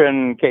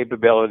 Vision,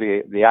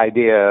 capability, the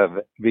idea of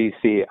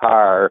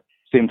VCR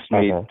seems to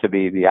me to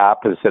be the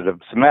opposite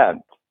of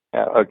cement.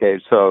 Okay,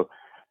 so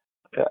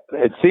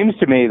it seems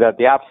to me that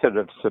the opposite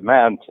of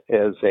cement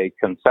is a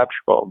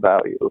conceptual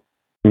value.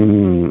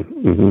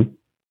 Mm-hmm.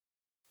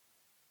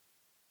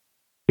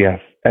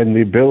 Yes, and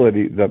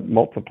the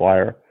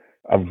multiplier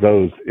of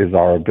those is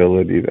our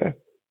ability to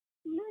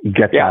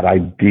get that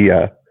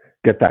idea,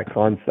 get that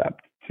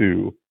concept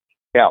to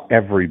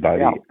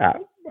everybody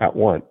at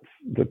once.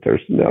 That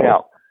there's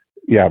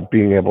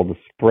being able to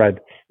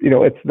spread.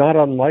 It's not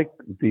unlike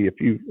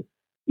even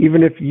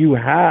if you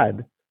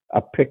had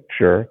a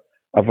picture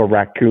of a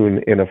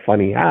raccoon in a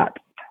funny hat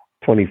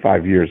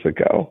 25 years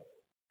ago,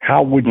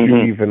 how would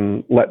you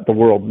even let the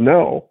world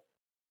know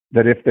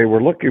that if they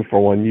were looking for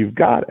one, you've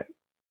got it?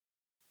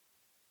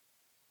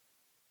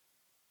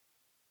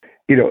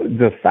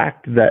 The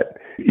fact that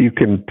you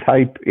can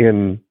type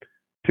in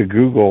to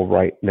Google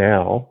right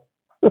now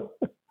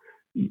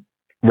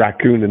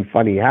raccoon and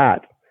funny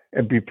hat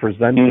and be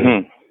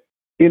presented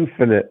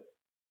infinite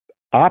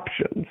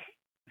options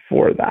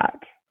for that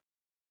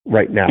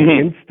right now,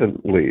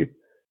 instantly,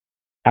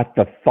 at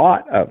the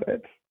thought of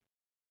it.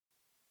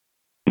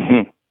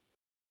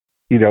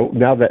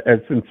 Now that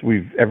since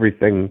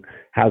everything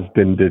has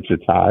been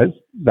digitized,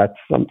 that's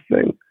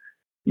something.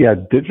 Yeah,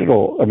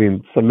 digital. I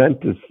mean,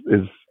 cement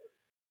is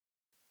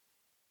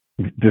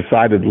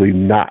decidedly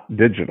not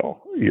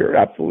digial. You're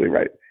absolutely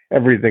right.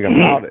 Everything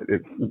about it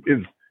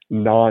is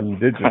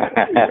non-digital,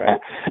 right?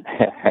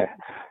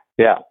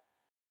 Yeah.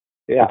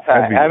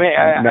 I mean,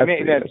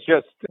 it's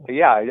just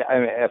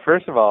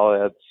first of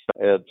all,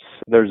 it's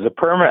there's a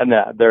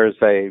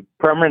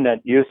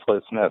permanent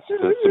uselessness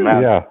to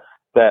cement.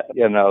 That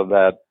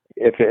that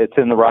if it's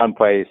in the wrong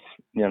place,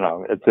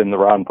 it's in the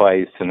wrong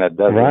place, and it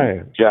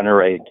doesn't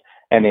generate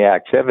any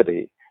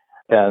activity.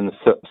 And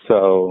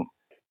so,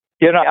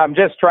 I'm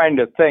just trying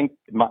to think.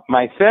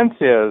 My sense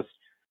is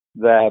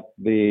that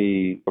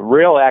the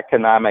real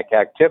economic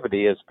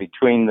activity is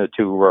between the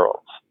two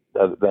worlds.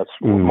 That's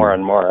more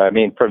and more. I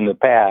mean, from the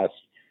past,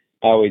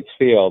 I always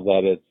feel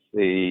that it's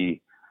the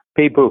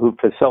people who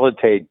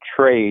facilitate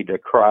trade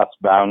across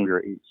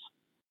boundaries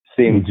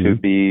seem to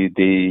be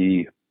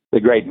the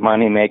great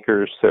money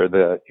makers. They're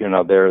they're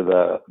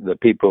the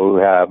people who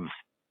have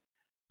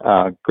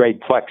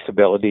great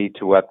flexibility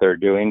to what they're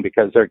doing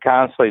because they're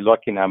constantly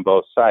looking on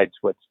both sides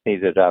what's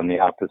needed on the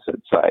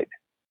opposite side.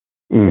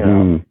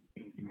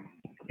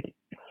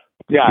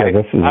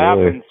 I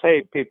often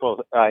say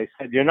I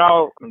said,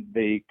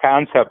 the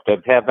concept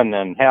of heaven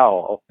and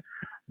hell,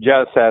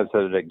 just as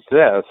it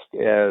exists,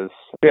 is,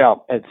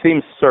 it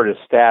seems sort of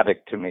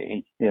static to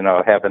me,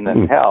 heaven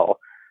and hell.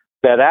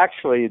 That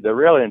actually the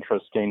real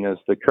interesting is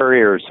the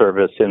courier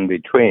service in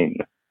between.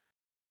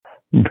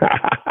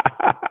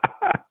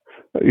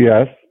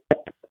 Yes.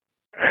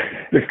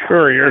 The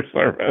courier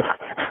service.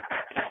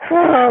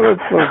 Oh,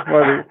 that's so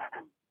funny.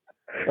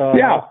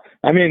 Yeah.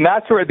 I mean,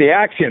 that's where the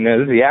action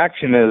is. The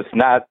action is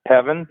not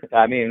heaven.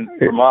 I mean,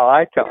 from all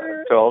I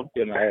told,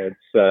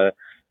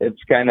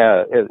 it's kind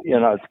of,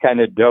 it's kind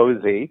of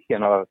dozy.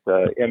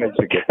 The image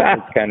you get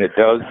is kind of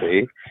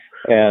dozy.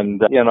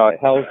 And,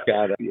 hell's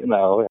got,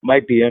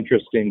 might be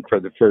interesting for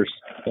the first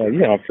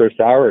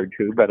hour or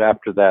two, but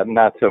after that,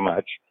 not so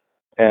much.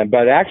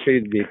 But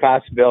actually, the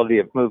possibility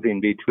of moving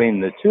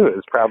between the two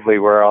is probably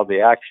where all the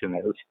action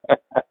is.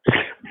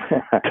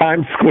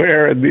 Times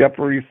Square and the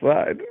Upper East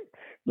Side.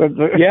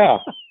 Yeah.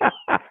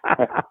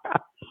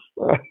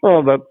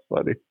 Oh, that's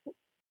funny.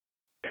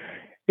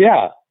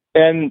 Yeah.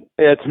 And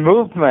it's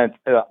movement.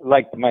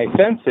 Like my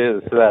sense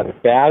is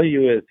that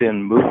value is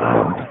in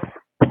movement.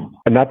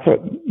 And that's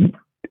what,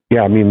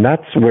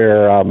 that's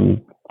where,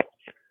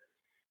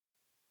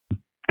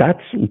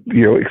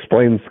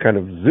 explains kind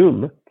of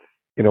Zoom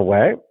in a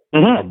way.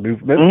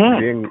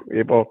 Movement, being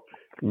able,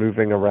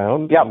 moving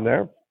around in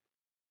there.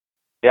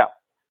 Yeah.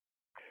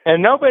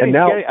 And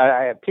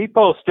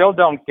people still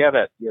don't get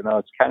it.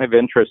 It's kind of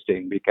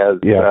interesting because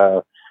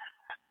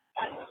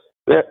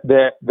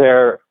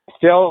they're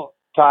still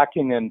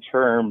talking in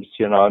terms,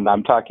 and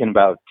I'm talking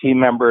about team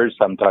members,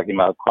 I'm talking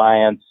about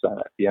clients,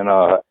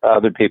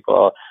 other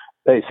people.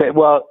 They say,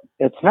 well,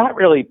 it's not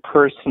really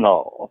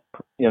personal,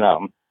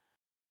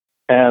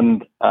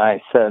 And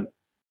I said,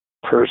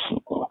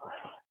 personal.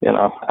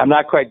 I'm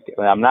not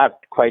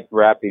quite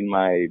wrapping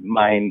my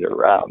mind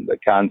around the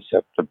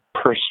concept of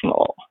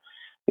personal.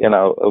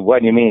 What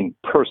do you mean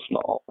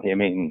personal? You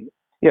mean,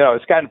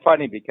 it's kind of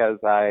funny because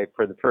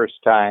for the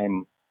first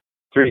time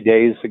 3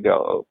 days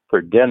ago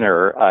for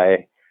dinner,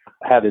 I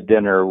had a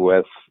dinner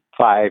with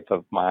 5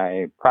 of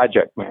my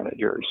project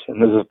managers.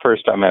 And this is the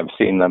first time I've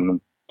seen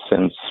them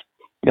since,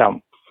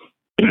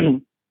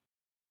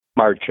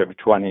 March of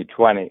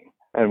 2020.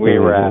 And we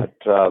were at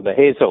the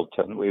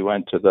Hazelton. We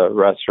went to the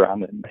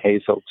restaurant in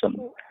Hazelton.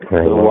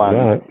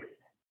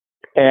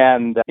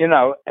 And,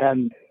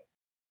 and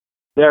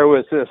there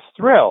was this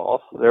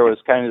thrill. There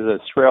was kind of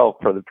this thrill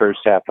for the first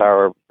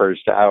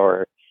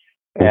hour.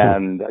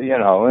 And,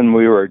 and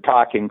we were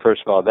talking,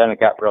 first of all, then it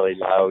got really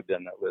loud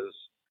and it was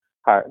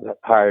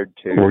hard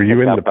to. Were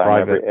you in the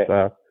private?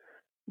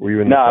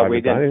 No,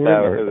 we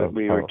didn't.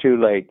 We were too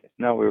late.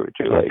 No, we were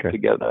too late to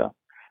get a.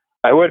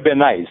 It would have been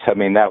nice. I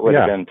mean, that would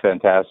have been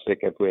fantastic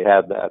if we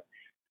had that.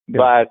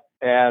 Yeah.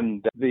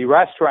 And the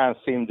restaurants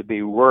seemed to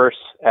be worse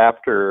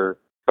after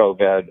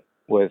COVID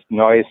with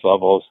noise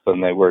levels than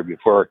they were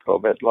before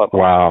COVID levels.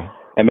 Wow.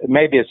 And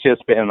maybe it's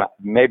just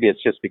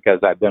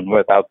because I've been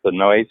without the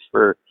noise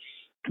for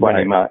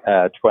 20 months.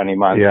 And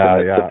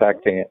it's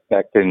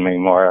affecting me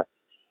more.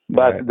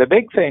 But the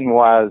big thing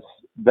was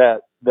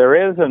that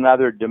there is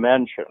another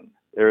dimension.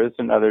 There is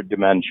another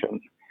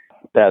dimension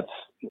that's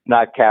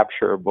not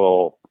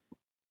capturable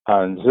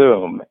on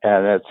Zoom,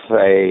 and it's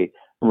a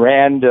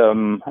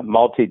random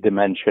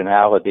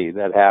multidimensionality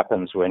that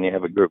happens when you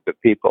have a group of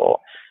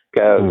people,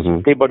 because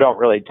people don't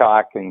really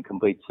talk in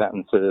complete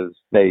sentences.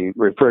 They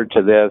refer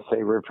to this,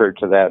 they refer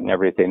to that, and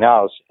everything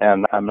else.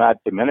 And I'm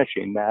not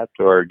diminishing that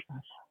or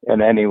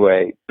in any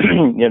way,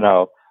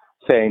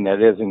 saying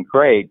that isn't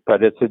great,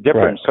 but it's a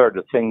different sort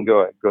of thing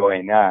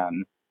going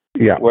on.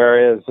 Yeah.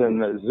 Whereas in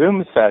the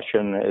Zoom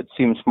session, it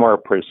seems more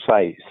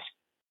precise.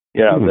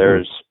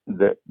 There's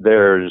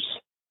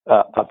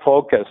a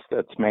focus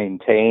that's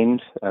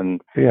maintained,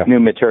 and new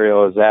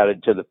material is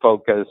added to the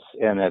focus,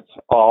 and it's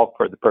all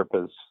for the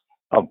purpose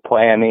of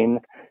planning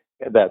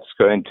that's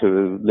going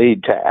to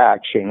lead to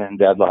action and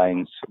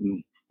deadlines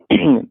and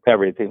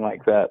everything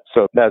like that.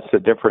 So that's the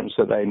difference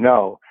that I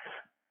know.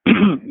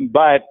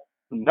 But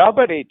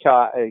nobody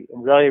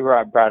really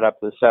brought up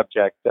the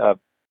subject of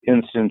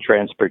instant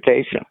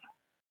transportation.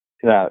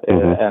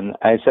 And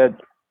I said,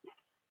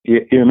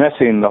 you're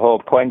missing the whole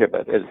point of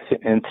it.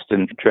 It's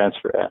instant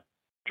transportation.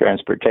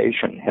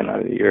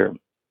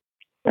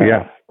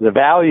 The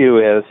value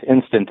is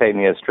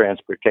instantaneous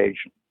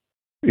transportation.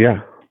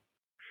 Yeah.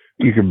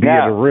 You could be in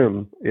a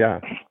room. Yeah.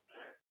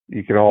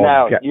 you can all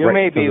now, get you right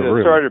may to be the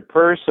room. sort of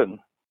person,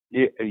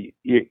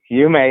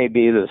 you may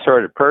be the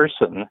sort of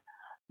person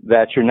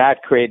that you're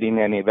not creating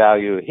any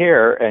value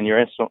here, and you're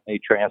instantly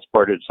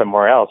transported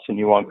somewhere else, and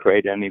you won't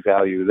create any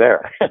value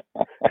there.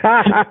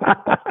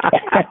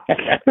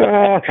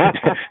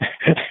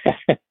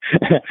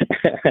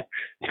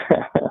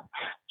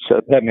 So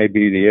that may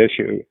be the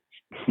issue.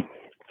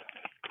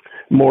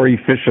 More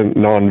efficient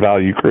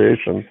non-value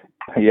creation.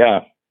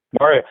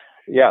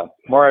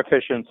 More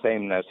efficient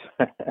sameness.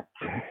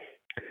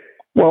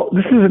 Well,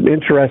 this is an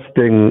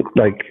interesting,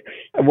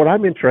 what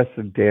I'm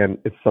interested, Dan,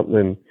 is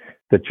something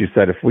that you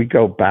said. If we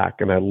go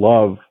back, and I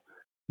love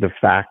the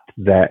fact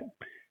that,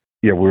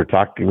 we were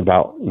talking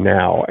about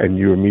now, and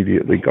you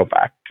immediately go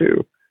back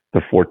to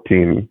the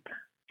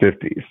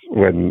 1450s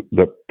when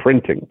the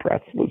printing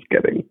press was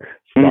getting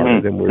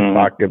started, and we were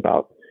talking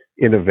about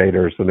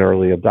innovators and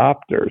early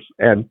adopters.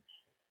 And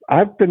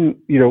I've been,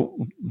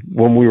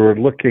 when we were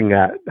looking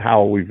at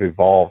how we've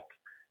evolved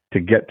to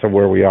get to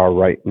where we are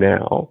right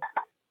now,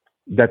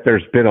 that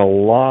there's been a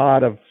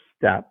lot of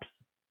steps,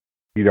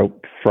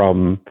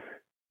 from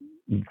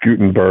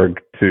Gutenberg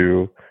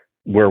to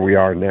where we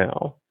are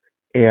now.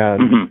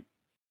 And,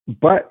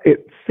 but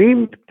it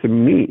seemed to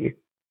me,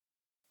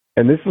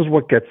 and this is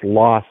what gets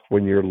lost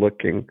when you're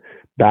looking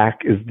back,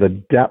 is the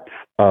depth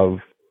of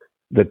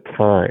the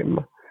time.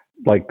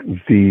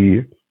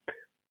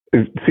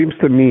 It seems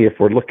to me, if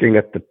we're looking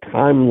at the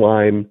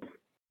timeline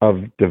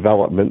of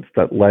developments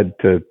that led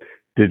to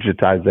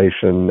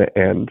digitization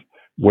and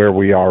where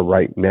we are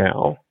right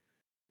now,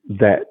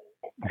 that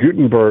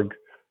Gutenberg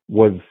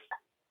was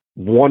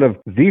one of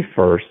the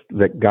first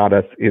that got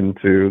us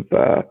into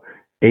the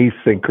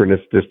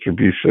asynchronous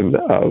distribution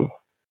of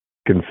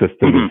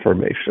consistent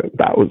information.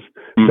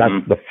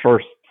 That's the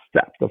first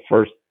step, the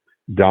first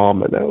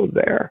domino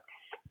there.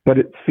 But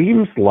it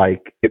seems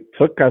like it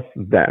took us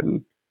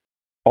then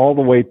all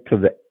the way to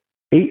the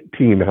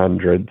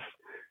 1800s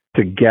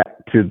to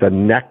get to the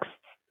next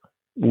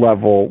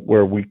level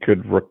where we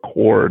could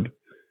record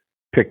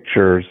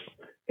pictures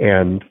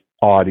and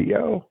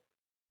audio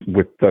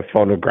with the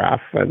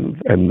phonograph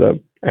and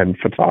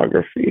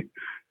photography.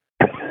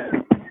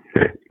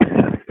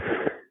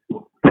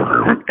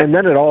 And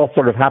then it all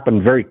sort of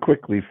happened very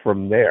quickly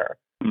from there,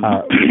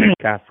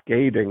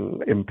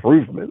 cascading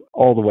improvement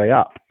all the way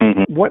up.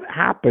 What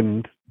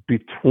happened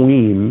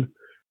between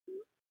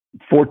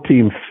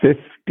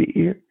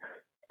 1450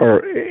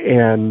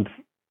 and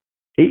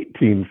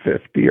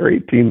 1850 or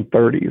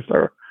 1830s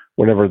or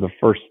whenever the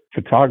first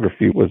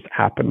photography was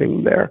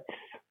happening there?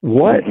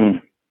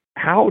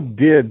 How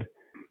did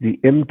the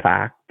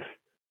impact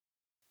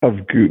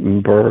of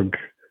Gutenberg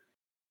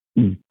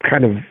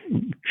kind of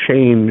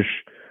change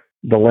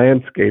the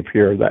landscape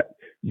here? That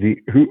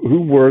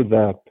who were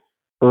the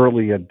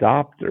early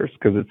adopters?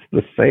 Because it's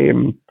the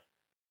same.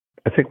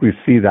 I think we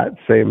see that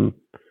same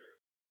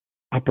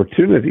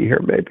opportunity here.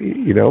 Maybe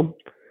Do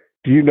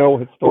you know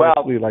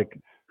historically,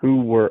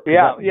 who were?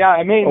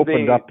 I mean,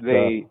 opened up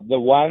the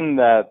one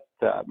that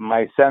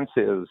my sense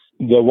is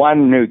the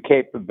one new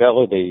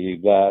capability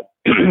that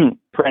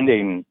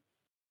printing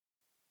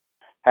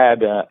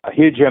had a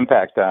huge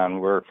impact on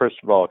were, first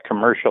of all,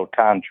 commercial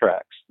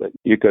contracts, that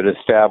you could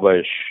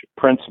establish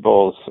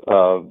principles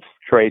of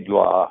trade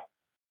law,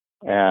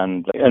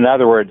 and in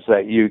other words,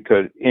 that you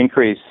could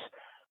increase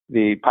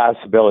the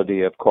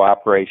possibility of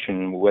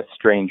cooperation with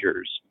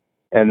strangers.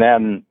 And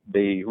then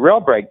the real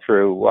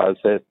breakthrough was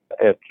it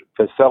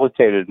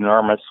facilitated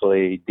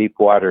enormously deep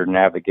water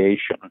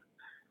navigation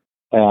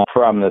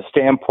from the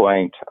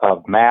standpoint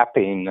of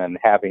mapping and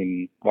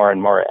having more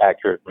and more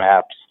accurate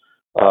maps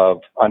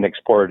of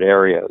unexplored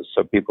areas.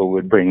 So people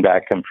would bring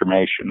back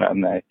information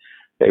and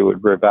they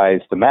would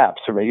revise the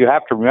maps. I mean, you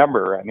have to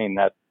remember,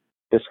 that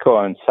this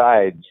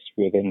coincides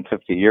within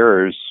 50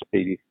 years,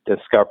 the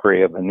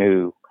discovery of a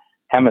new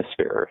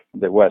hemisphere.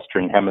 The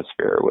Western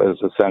Hemisphere was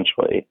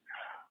essentially,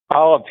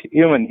 all of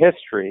human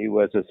history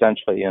was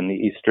essentially in the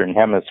Eastern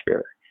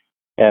Hemisphere.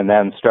 And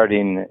then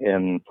starting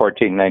in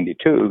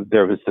 1492,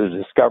 there was the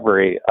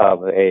discovery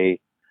of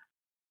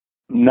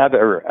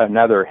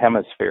another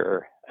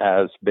hemisphere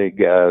as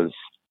big as,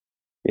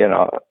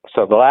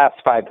 so the last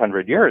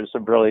 500 years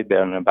have really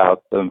been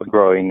about the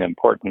growing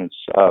importance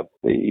of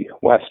the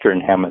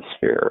Western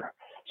Hemisphere.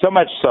 So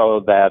much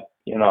so that,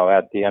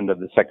 at the end of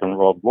the Second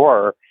World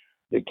War,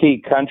 the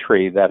key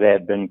country that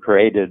had been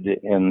created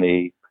in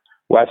the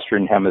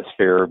Western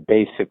Hemisphere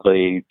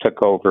basically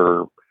took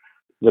over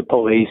the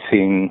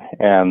policing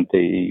and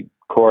the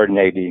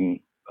coordinating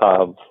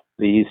of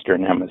the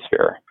Eastern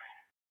Hemisphere.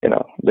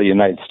 The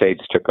United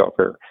States took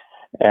over.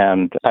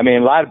 And a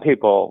lot of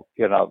people,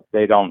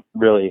 they don't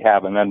really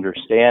have an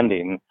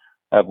understanding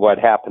of what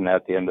happened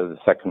at the end of the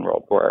Second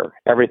World War,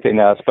 everything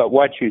else. But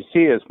what you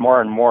see is more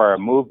and more a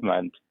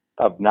movement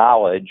of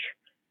knowledge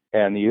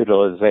and the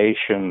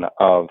utilization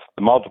of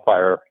the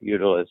multiplier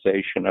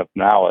utilization of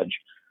knowledge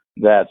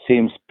that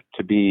seems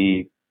to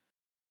be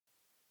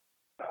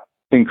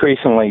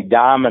increasingly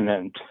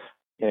dominant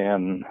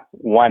in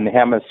one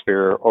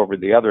hemisphere over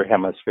the other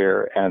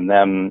hemisphere, and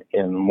then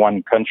in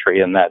one country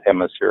in that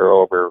hemisphere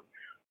over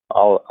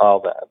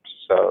all that.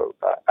 So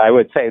I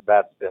would say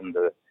that's been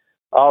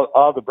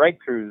all the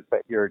breakthroughs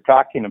that you're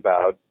talking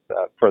about,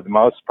 for the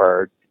most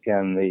part,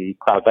 in the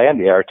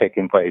Cloudlandia are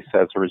taking place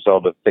as a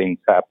result of things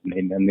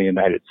happening in the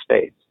United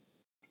States.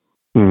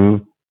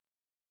 Mm-hmm.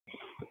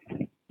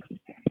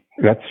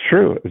 That's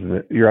true, isn't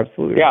it? You're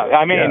absolutely right.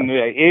 I mean,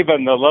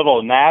 even the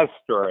little Naz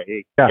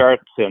story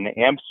starts in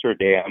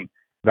Amsterdam,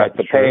 but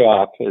the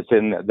payoff is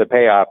in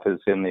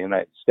the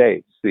United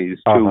States. These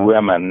two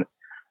women,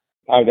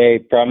 are they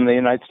from the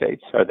United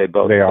States? Are they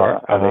both? They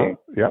are.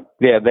 Yep.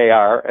 Yeah, they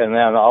are. And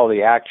then all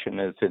the action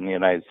is in the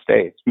United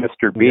States.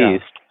 Mr.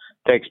 Beast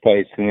takes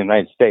place in the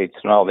United States,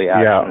 and all the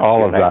action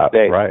all in the United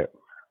States. Right.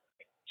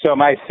 So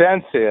my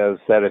sense is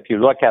that if you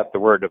look at the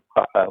world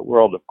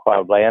of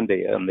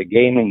Cloudlandia and the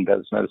gaming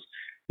business,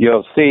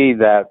 you'll see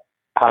that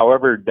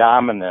however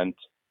dominant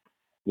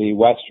the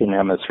Western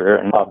Hemisphere,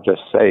 and I'll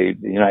just say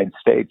the United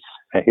States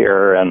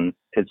here and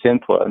its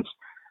influence,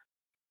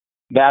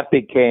 that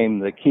became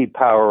the key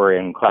power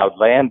in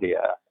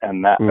Cloudlandia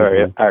and that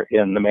are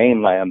in the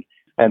mainland.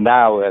 And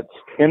now it's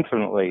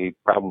infinitely,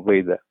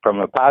 probably, from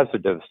a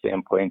positive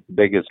standpoint, the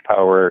biggest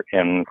power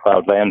in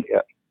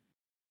Cloudlandia.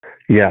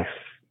 Yes.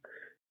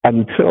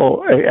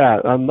 Until,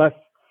 unless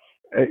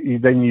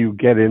then you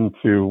get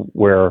into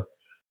where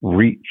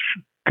reach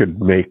could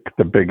make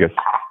the biggest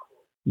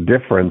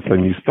difference,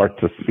 and you start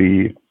to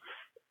see,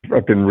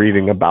 I've been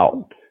reading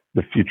about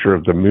the future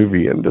of the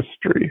movie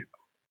industry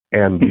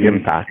and the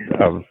impact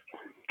of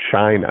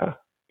China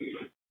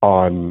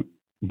on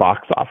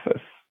box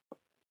office,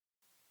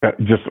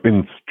 just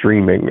in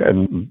streaming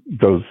and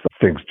those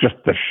things, just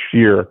the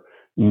sheer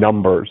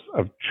numbers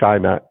of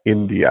China,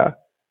 India,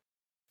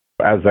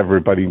 as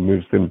everybody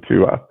moves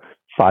into a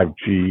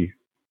 5G,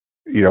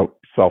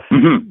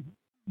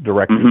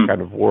 self-directed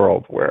kind of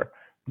world where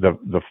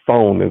the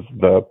phone is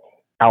the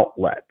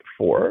outlet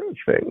for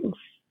things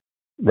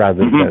rather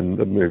than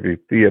the movie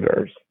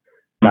theaters.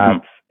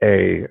 That's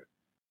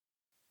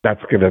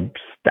going to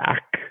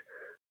stack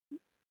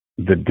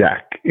the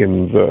deck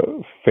in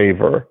the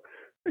favor,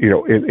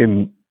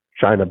 in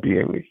China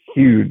being a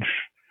huge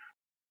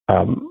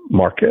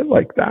market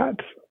like that.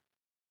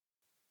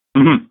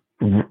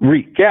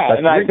 Reach. Yeah,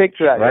 and I think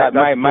that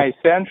right? my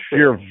sense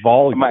sheer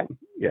volume.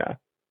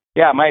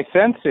 My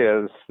sense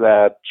is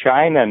that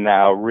China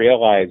now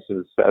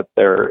realizes that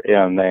they're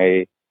in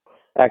a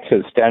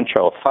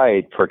existential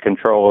fight for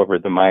control over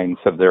the minds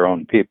of their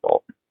own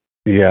people.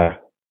 Yeah.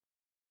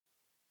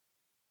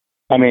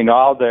 I mean,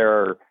 all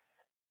their,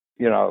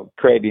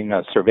 creating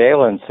a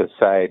surveillance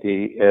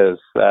society is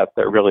that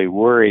they're really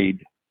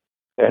worried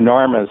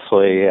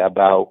enormously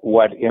about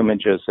what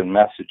images and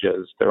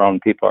messages their own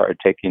people are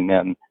taking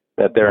in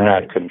that they're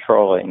not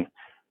controlling.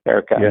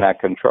 They're not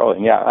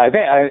controlling. Yeah,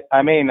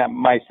 I mean,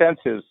 my sense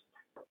is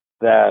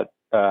that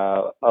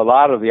a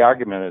lot of the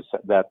argument is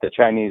that the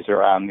Chinese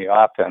are on the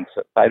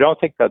offensive. I don't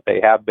think that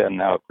they have been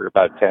now for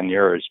about 10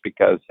 years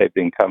because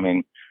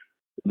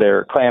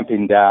they're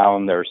clamping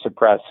down, they're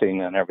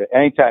suppressing and everything.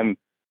 Anytime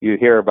you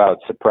hear about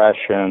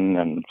suppression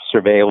and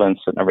surveillance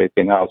and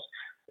everything else,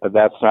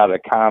 that's not a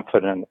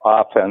confident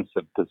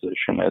offensive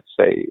position.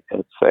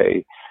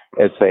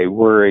 It's a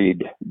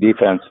worried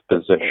defensive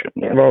position.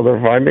 Well,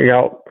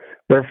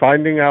 they're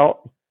finding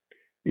out.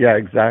 Yeah,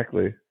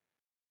 exactly.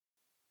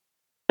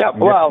 Yeah,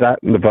 well, that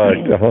in the bug.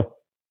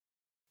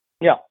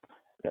 Yeah,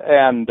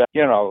 and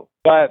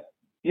but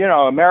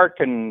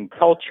American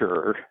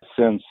culture,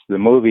 since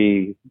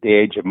the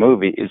age of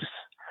movies,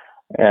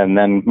 and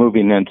then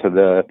moving into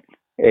the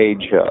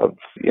age of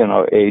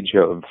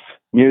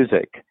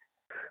music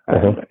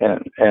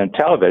and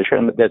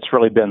television, that's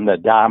really been the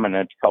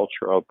dominant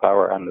cultural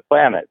power on the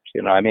planet.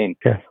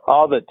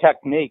 All the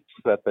techniques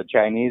that the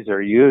Chinese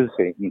are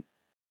using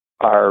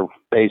are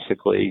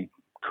basically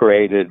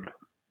created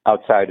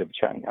outside of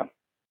China.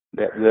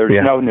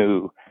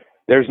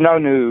 There's no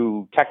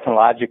new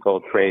technological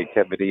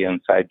creativity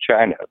inside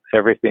China.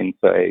 Everything's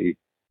an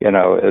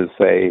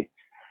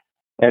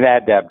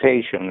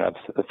adaptation of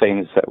the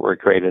things that were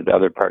created in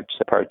other parts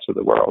of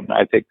the world. And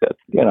I think that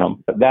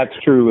that's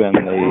true in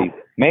the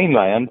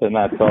mainland, and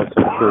that's also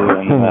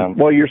true in.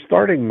 Well, you're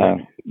starting.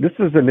 This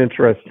is an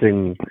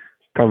interesting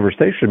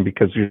conversation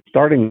because you're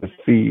starting to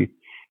see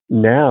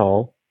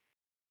now,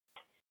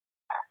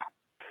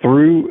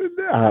 through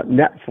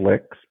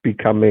Netflix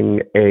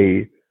becoming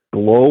a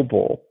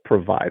global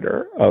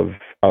provider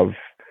of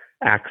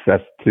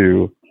access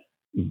to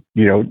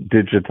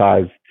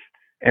digitized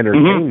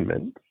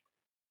entertainment,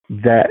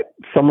 that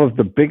some of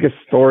the biggest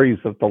stories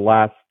of the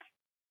last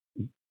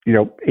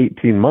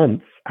 18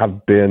 months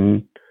have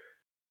been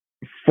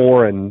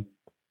foreign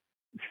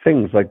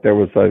things. Like there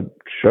was a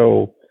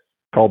show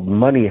called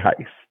Money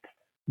Heist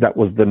that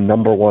was the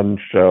number one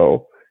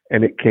show,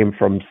 and it came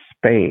from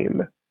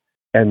Spain.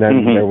 And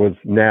then there was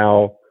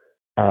now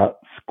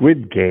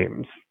Squid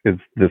Games is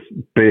this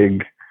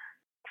big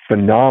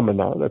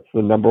phenomenon. That's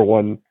the number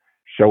one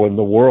show in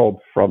the world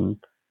from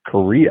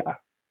Korea.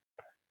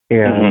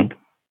 and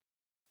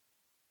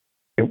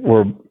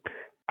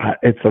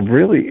it's a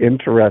really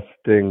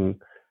interesting.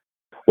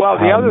 Well,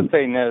 the other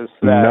thing is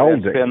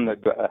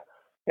that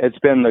it's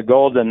been the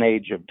golden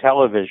age of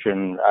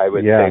television, I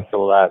would say, for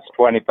the last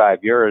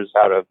 25 years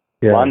out of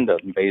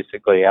London,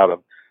 basically out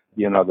of,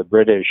 the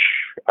British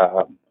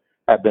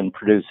have been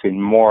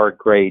producing more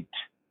great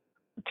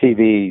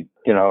TV,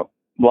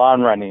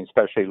 lawn running,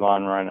 especially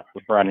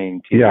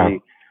running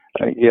TV.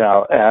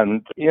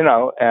 And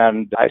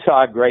I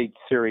saw a great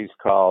series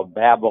called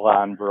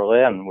Babylon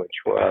Berlin,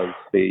 which was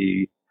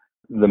the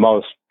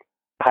most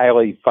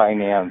highly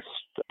financed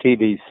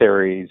TV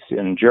series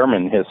in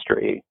German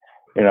history,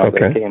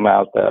 that came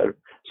out there.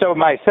 So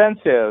my sense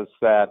is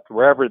that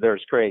wherever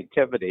there's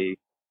creativity,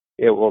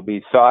 it will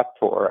be sought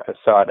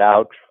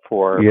out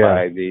for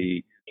by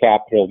the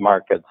capital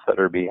markets that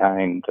are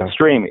behind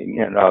streaming.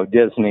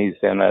 Disney's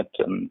in it,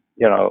 and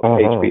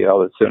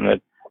HBO is in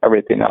it,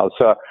 everything else.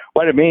 So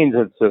what it means,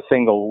 it's a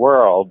single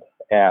world,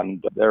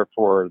 and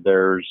therefore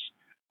there's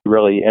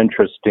really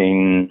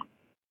interesting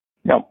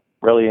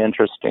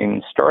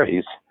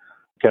stories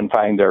can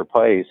find their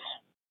place.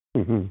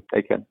 Mm-hmm.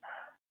 They can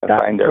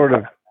find their sort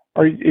of.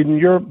 Are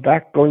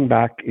going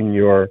back in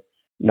your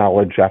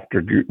knowledge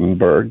after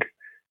Gutenberg?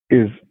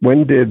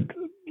 When did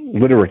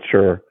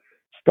literature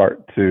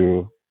start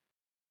to,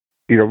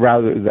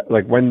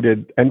 when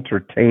did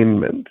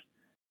entertainment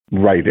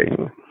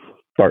writing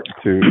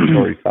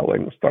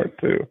storytelling start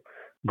to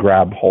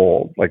grab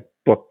hold, like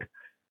book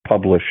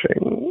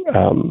publishing,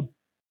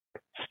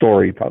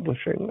 story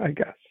publishing, I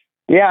guess?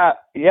 Yeah.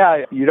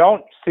 You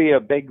don't see a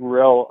big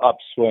real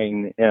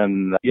upswing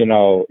in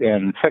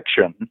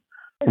fiction,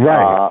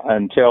 right?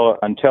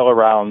 Until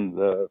around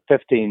the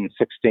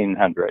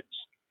 1600s.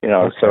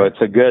 So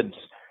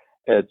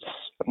it's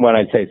when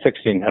I say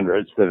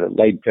 1600s, the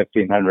late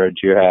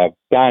 1500s, you have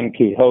Don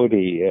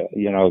Quixote,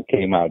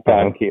 came out.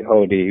 Don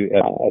Quixote,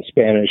 a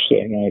Spanish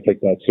thing. I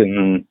think that's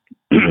in.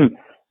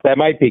 That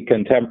might be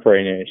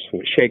contemporaneous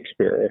with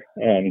Shakespeare,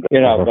 and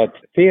but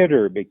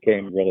theater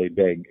became really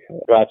big.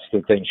 That's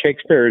the thing.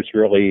 Shakespeare is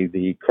really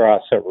the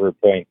crossover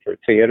point for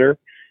theater,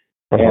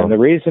 and the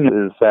reason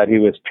is that he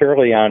was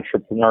purely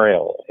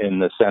entrepreneurial in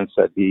the sense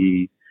that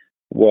he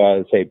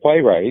was a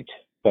playwright,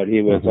 but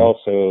he was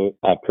also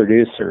a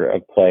producer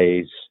of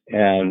plays,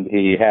 and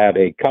he had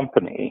a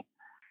company,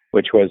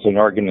 which was an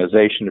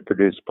organization to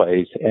produce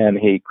plays, and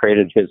he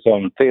created his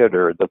own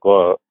theater, the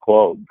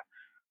Globe,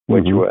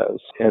 which was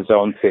his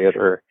own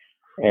theater.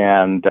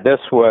 And this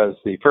was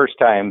the first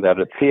time that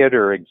a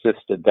theater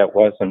existed that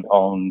wasn't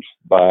owned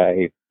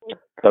by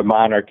the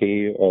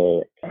monarchy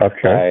or it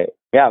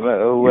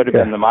would have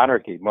been the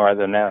monarchy more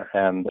than that.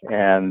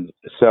 And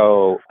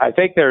so I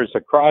think there's a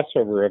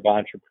crossover of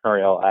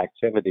entrepreneurial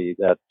activity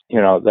that,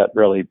 that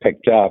really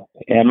picked up.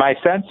 And my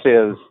sense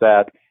is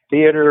that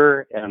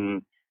theater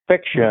and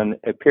fiction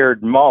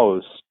appeared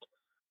most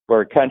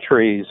where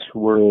countries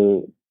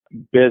were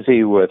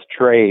busy with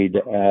trade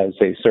as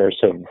a source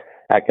of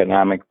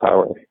economic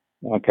power.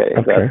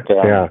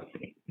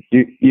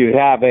 You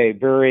have a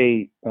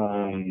very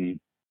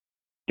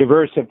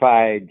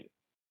diversified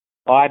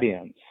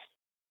audience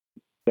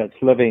that's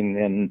living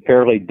in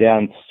fairly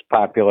dense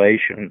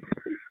populations,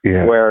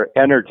 where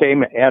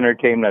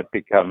entertainment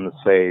becomes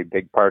a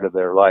big part of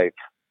their life.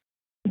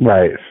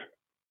 Right.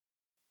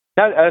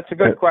 That's a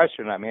good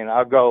question. I mean,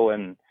 I'll go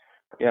and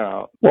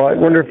Well, I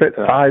wonder if it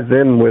ties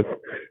in with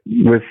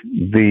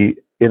the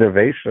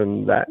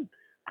innovation that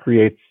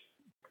creates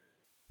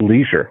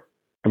leisure.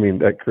 I mean,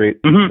 that creates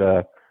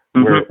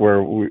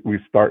where we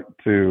start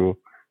to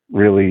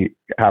really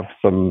have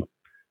some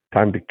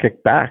time to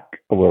kick back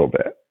a little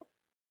bit.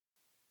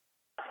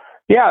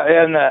 Yeah,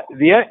 and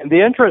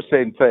the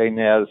interesting thing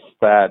is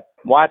that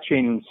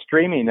watching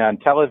streaming on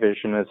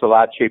television is a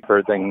lot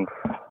cheaper than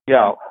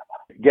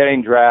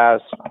getting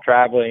dressed,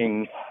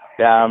 traveling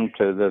down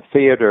to the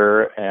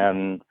theater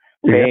and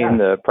paying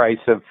the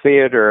price of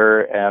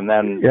theater, and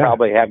then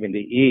probably having to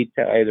eat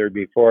either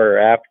before or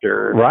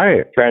after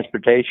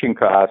transportation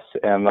costs.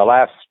 And the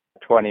last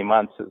 20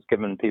 months has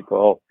given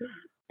people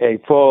a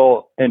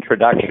full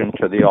introduction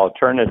to the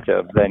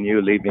alternative than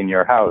you leaving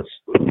your house.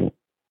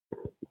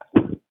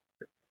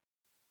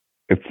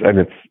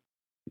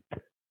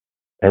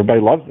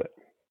 Everybody loves it.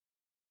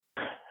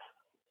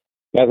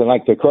 Nothing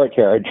like the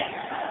courtyard.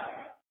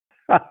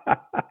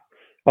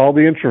 All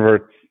the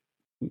introverts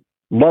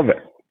love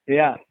it.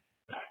 Yeah.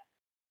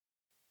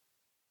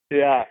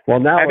 Well,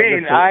 now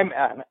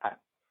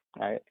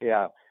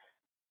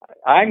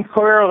I'm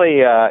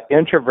clearly an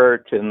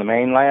introvert in the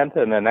mainland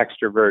and an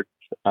extrovert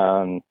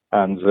on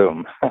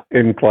Zoom.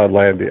 In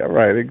Cloudlandia,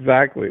 right?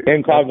 Exactly.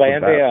 In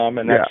Cloudlandia, I'm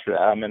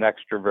an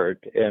extrovert.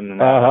 In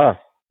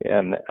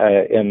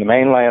the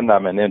mainland,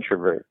 I'm an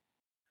introvert.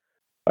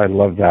 I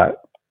love that.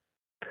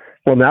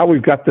 Well, now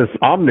we've got this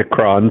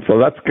Omicron, so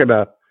that's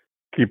gonna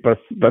keep us.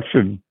 That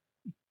should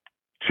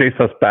chase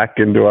us back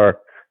into our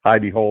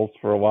hidey holes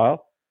for a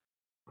while.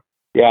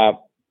 Yeah,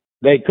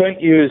 they couldn't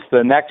use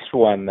the next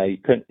one. They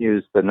couldn't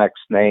use the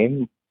next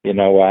name. You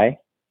know why?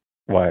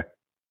 Why?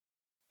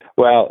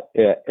 Well,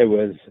 it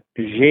was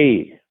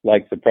Xi,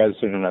 like the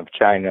president of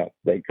China.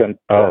 They couldn't.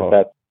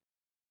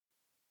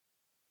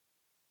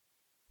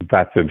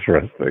 That's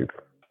interesting.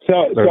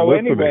 So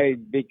anyway,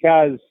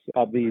 because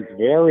of these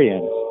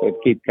variants that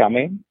keep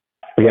coming,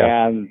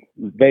 and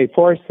they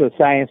force the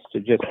science to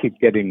just keep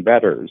getting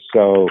better.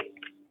 So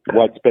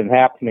what's been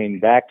happening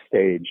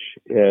backstage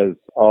is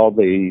all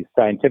the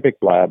scientific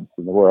labs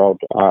in the world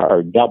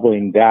are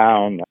doubling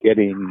down,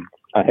 getting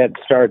a head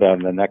start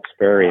on the next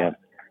variant.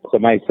 So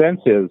my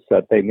sense is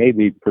that they may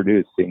be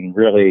producing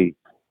really,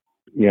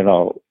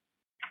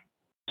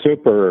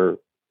 super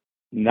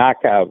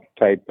knockout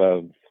type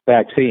of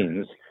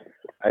vaccines.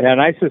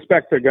 And I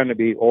suspect they're going to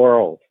be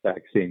oral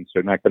vaccines.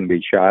 They're not going to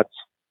be shots.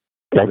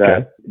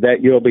 Okay.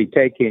 That you'll be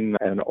taking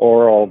an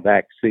oral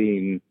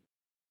vaccine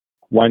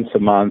once a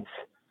month,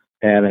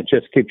 and it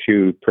just keeps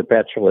you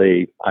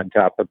perpetually on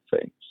top of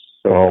things.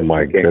 So oh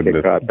my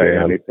goodness,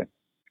 Dan.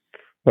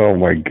 Oh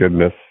my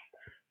goodness.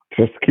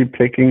 Just keep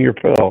taking your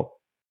pill,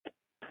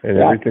 and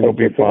everything will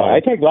be fine. I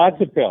take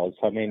lots of pills.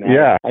 I mean,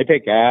 I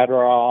take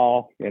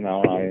Adderall.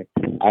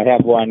 I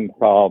have one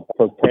called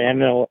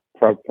propranolol.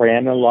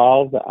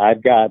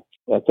 I've got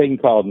a thing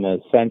called an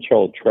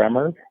essential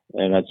tremor,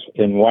 and it's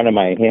in one of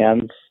my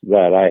hands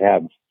that I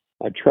have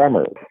a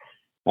tremor.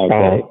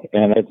 Okay,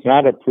 and it's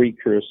not a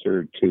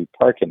precursor to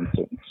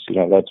Parkinson's.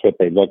 That's what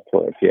they look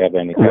for if you have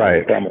any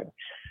kind of tremor.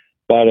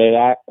 But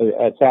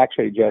it's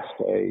actually just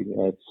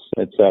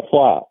it's a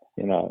flaw,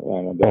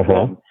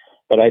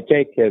 But I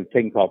take a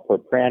thing called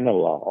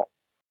propranolol,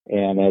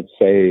 and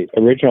it's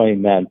originally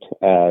meant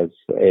as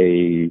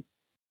a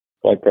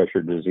blood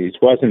pressure disease.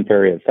 Wasn't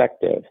very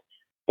effective,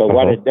 but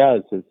what it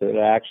does is it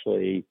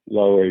actually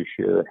lowers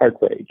your heart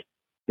rate.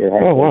 Your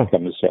heart rate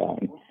comes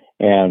down,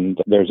 and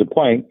there's a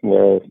point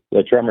where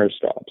the tremor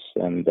stops.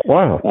 And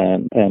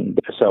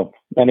so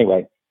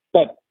anyway,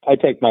 but I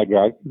take my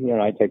drug.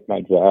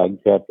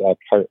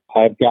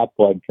 I've got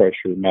blood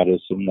pressure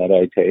medicine that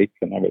I take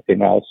and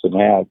everything else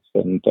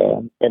and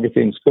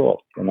everything's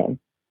cool.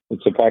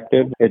 It's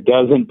effective. It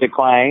doesn't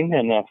decline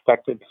in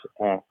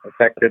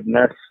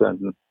effectiveness,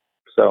 and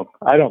so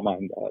I don't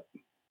mind that.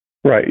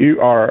 Right.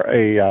 You are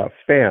a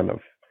fan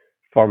of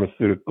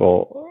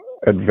pharmaceutical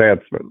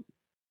advancement.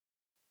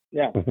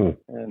 Yeah.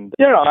 And,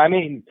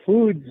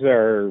 foods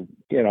are,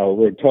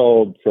 we're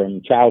told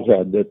from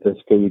childhood that this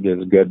food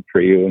is good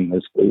for you and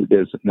this food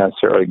isn't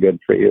necessarily good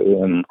for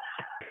you. And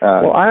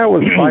well, I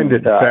always find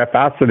it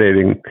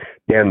fascinating,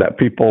 Dan, that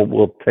people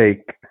will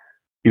take,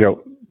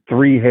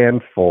 3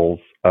 handfuls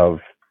of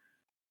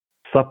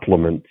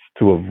supplements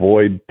to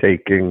avoid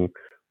taking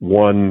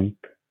 1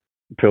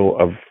 pill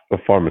of a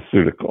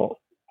pharmaceutical.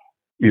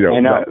 I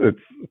know.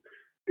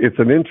 It's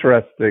an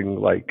interesting,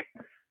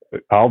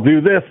 I'll do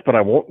this, but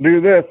I won't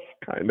do this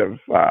kind of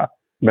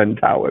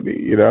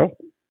mentality,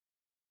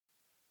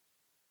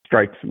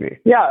 Strikes me.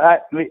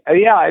 Yeah,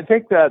 I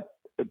think that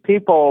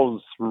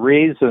people's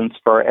reasons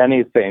for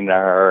anything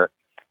are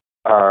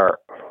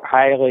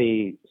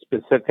highly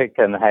specific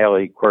and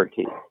highly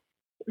quirky.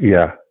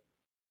 Yeah.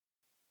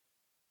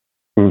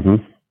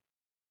 Mm-hmm.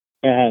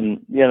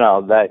 And,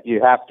 that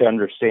you have to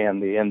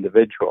understand the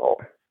individual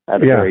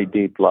at a very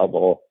deep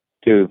level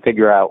to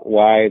figure out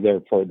why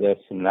they're for this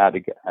and that,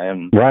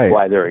 and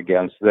why they're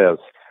against this.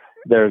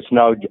 There's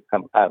no,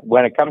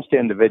 when it comes to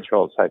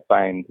individuals, I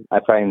find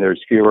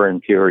there's fewer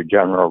and fewer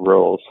general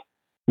rules.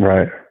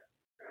 Right.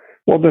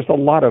 Well, there's a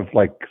lot of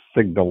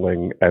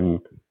signaling and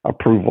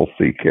approval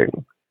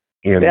seeking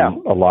in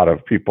a lot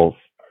of people's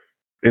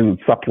in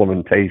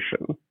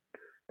supplementation,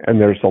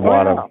 and there's a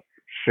lot of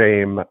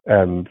shame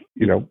and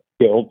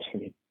guilt.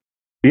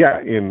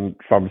 Yeah, in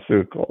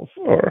pharmaceuticals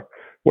or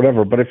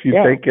whatever. But if you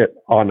take it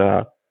on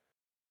a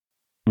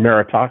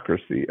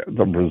meritocracy,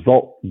 the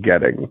result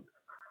getting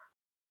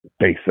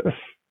basis,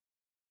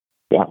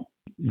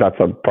 that's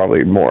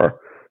probably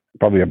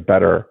a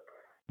better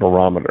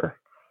barometer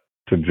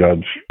to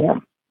judge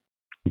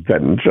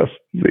than just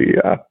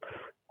the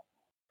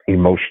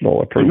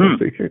emotional approval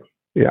seeking.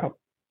 Yeah.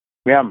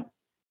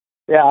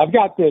 I've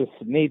got this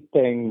neat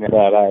thing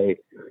that I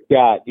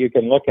got. You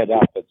can look it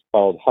up. It's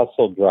called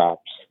Hustle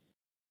Drops.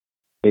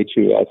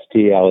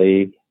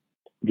 HUSTLE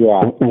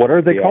drop. What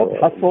are they called?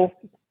 Hustle?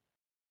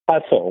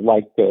 Hustle,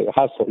 like the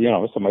hustle,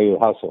 somebody who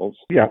hustles.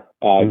 Yeah.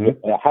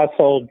 A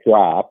Hustle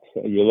Drop.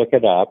 You look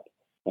it up,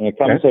 and it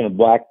comes in a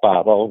black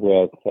bottle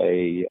with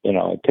a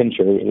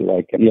pincher,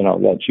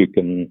 that you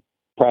can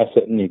press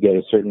it and you get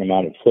a certain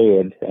amount of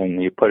fluid,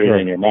 and you put it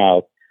in your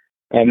mouth.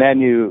 And then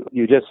you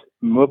just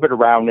move it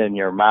around in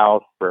your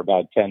mouth for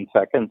about 10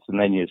 seconds, and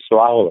then you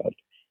swallow it.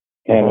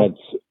 And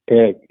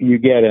you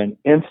get an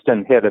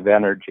instant hit of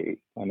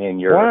energy. I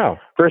mean,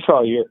 first of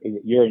all,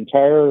 your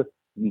entire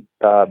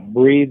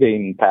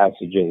breathing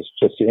passages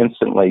just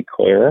instantly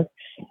clear,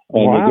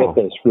 and you get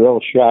this real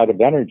shot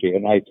of energy.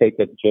 And I take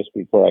it just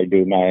before I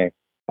do my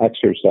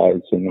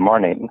exercise in the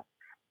morning.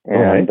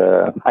 And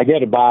I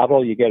get a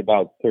bottle. You get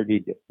about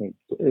 30.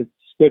 It's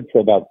good for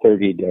about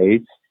 30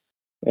 days.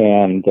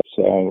 And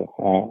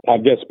so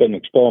I've just been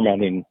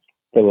experimenting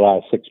for the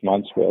last 6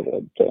 months with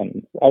it,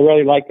 and I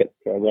really like it.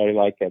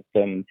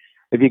 And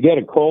if you get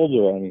a cold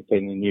or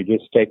anything, and you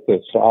just take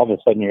this, all of a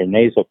sudden your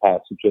nasal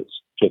passages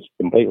just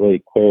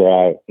completely clear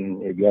out,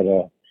 and you get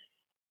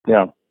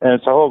and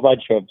it's a whole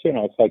bunch of,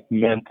 it's like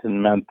mint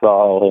and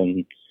menthol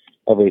and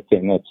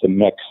everything. It's a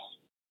mix.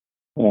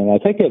 And I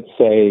think it's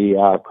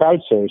a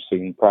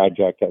crowdsourcing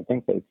project. I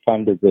think they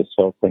funded this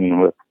whole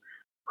thing with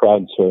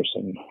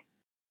crowdsourcing.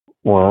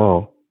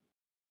 Wow.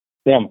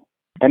 Yeah.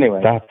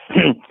 Anyway.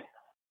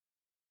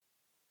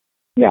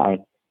 Yeah.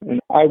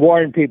 I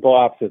warn people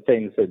off the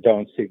things that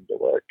don't seem to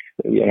work,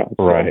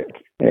 Right.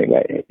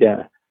 Anyway,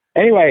 yeah.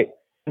 Anyway,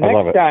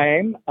 next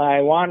time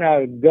I want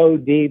to go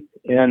deep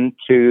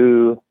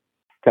into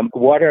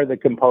what are the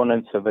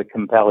components of a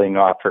compelling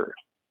offer.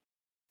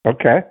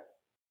 Okay.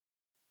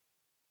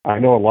 I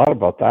know a lot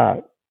about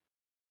that.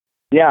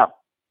 Yeah.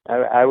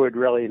 I would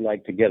really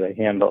like to get a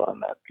handle on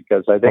that,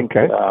 because I think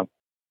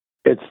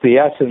it's the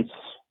essence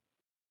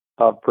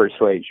of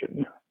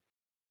persuasion.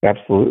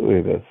 Absolutely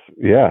it is.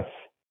 Yes.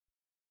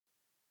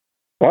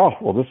 Oh,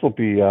 well, this will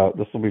be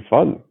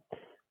fun.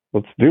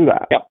 Let's do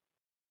that. Yep.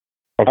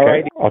 Okay.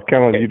 Alrighty. I'll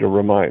count on you to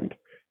remind,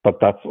 but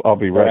I'll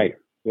be ready. All right.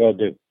 Will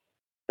do.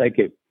 Thank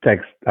you.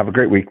 Thanks. Have a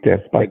great week, Dan.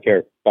 Bye. Take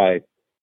care. Bye.